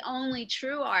 the only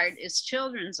true art is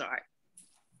children's art.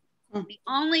 The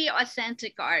only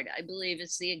authentic art, I believe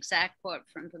is the exact quote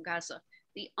from Picasso,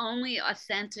 the only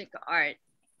authentic art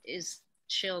is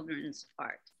children's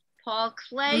art. Paul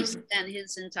Klee spent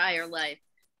his entire life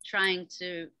trying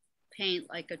to paint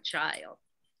like a child.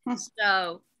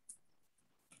 So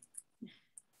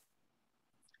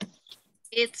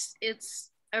it's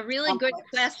a really good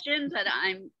question, but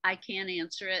I can't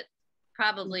answer it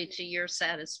probably to your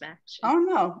satisfaction. Oh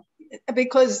no,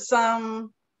 because I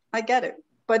get it,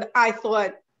 but I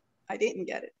thought I didn't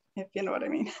get it, if you know what I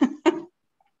mean.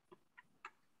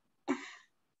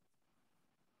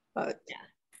 But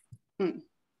yeah.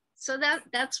 So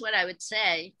that's what I would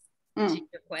say to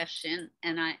your question,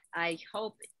 and I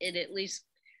hope it at least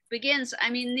begins. I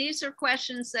mean, these are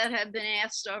questions that have been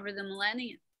asked over the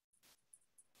millennia.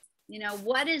 You know,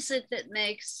 what is it that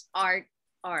makes art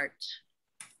art?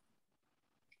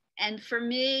 And for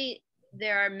me,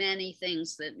 there are many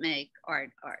things that make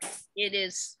art art. It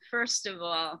is, first of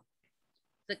all,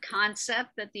 the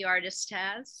concept that the artist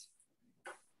has.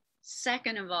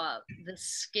 Second of all, the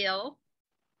skill.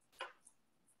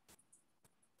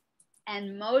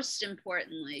 And most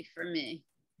importantly for me,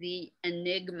 the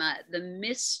enigma, the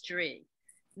mystery.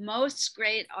 Most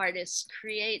great artists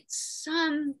create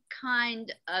some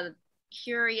kind of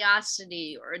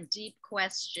curiosity or a deep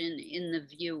question in the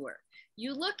viewer.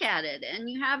 You look at it and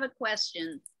you have a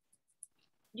question.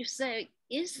 You say,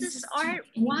 is this art?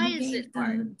 Why is it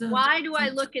art? Why do I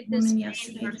look at this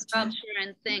painting or sculpture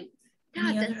and think,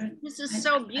 God, this is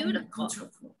so beautiful?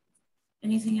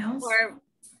 Anything else? Or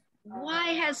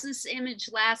why has this image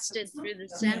lasted through the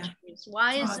centuries?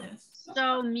 Why is it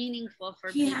so meaningful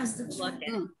for people to look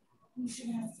at?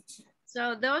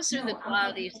 So those are the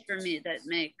qualities for me that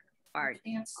make art.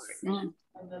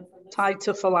 Tied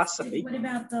to philosophy. What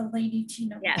about the lady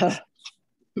Chino? Yes.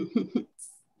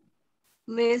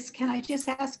 Liz, can I just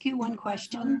ask you one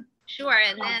question? Sure,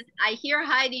 and then I hear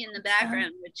Heidi in the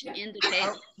background, which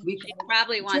indicates she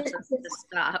probably wants us to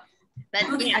stop.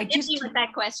 But yeah, hit me with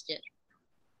that question.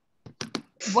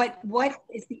 What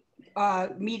is the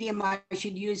medium I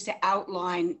should use to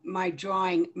outline my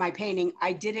drawing, my painting?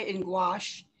 I did it in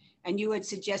gouache, and you had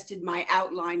suggested my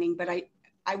outlining, but I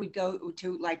would go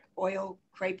to like oil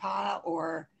crayons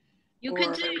or you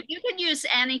could use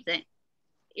anything.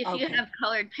 If you have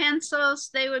colored pencils,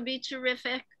 they would be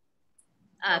terrific.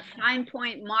 Fine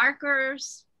point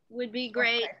markers would be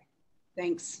great.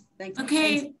 Thanks.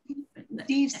 Okay.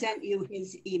 Steve sent you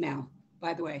his email,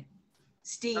 by the way.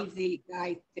 Steve, the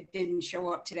guy that didn't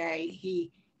show up today,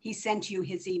 he sent you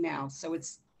his email, so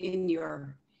it's in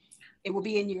your It will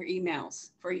be in your emails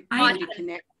for you to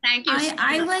connect. Thank you.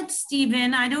 I let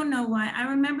Stephen, I don't know why. I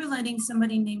remember letting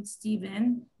somebody named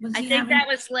Stephen. I think that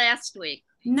was last week.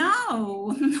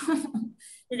 No.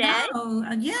 Today? No.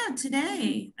 Yeah,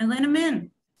 today. I let him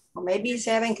in. Well, maybe he's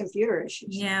having computer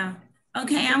issues. Yeah.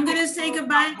 Okay, I'm going to say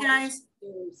goodbye, guys.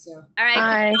 All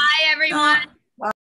right. Bye, everyone.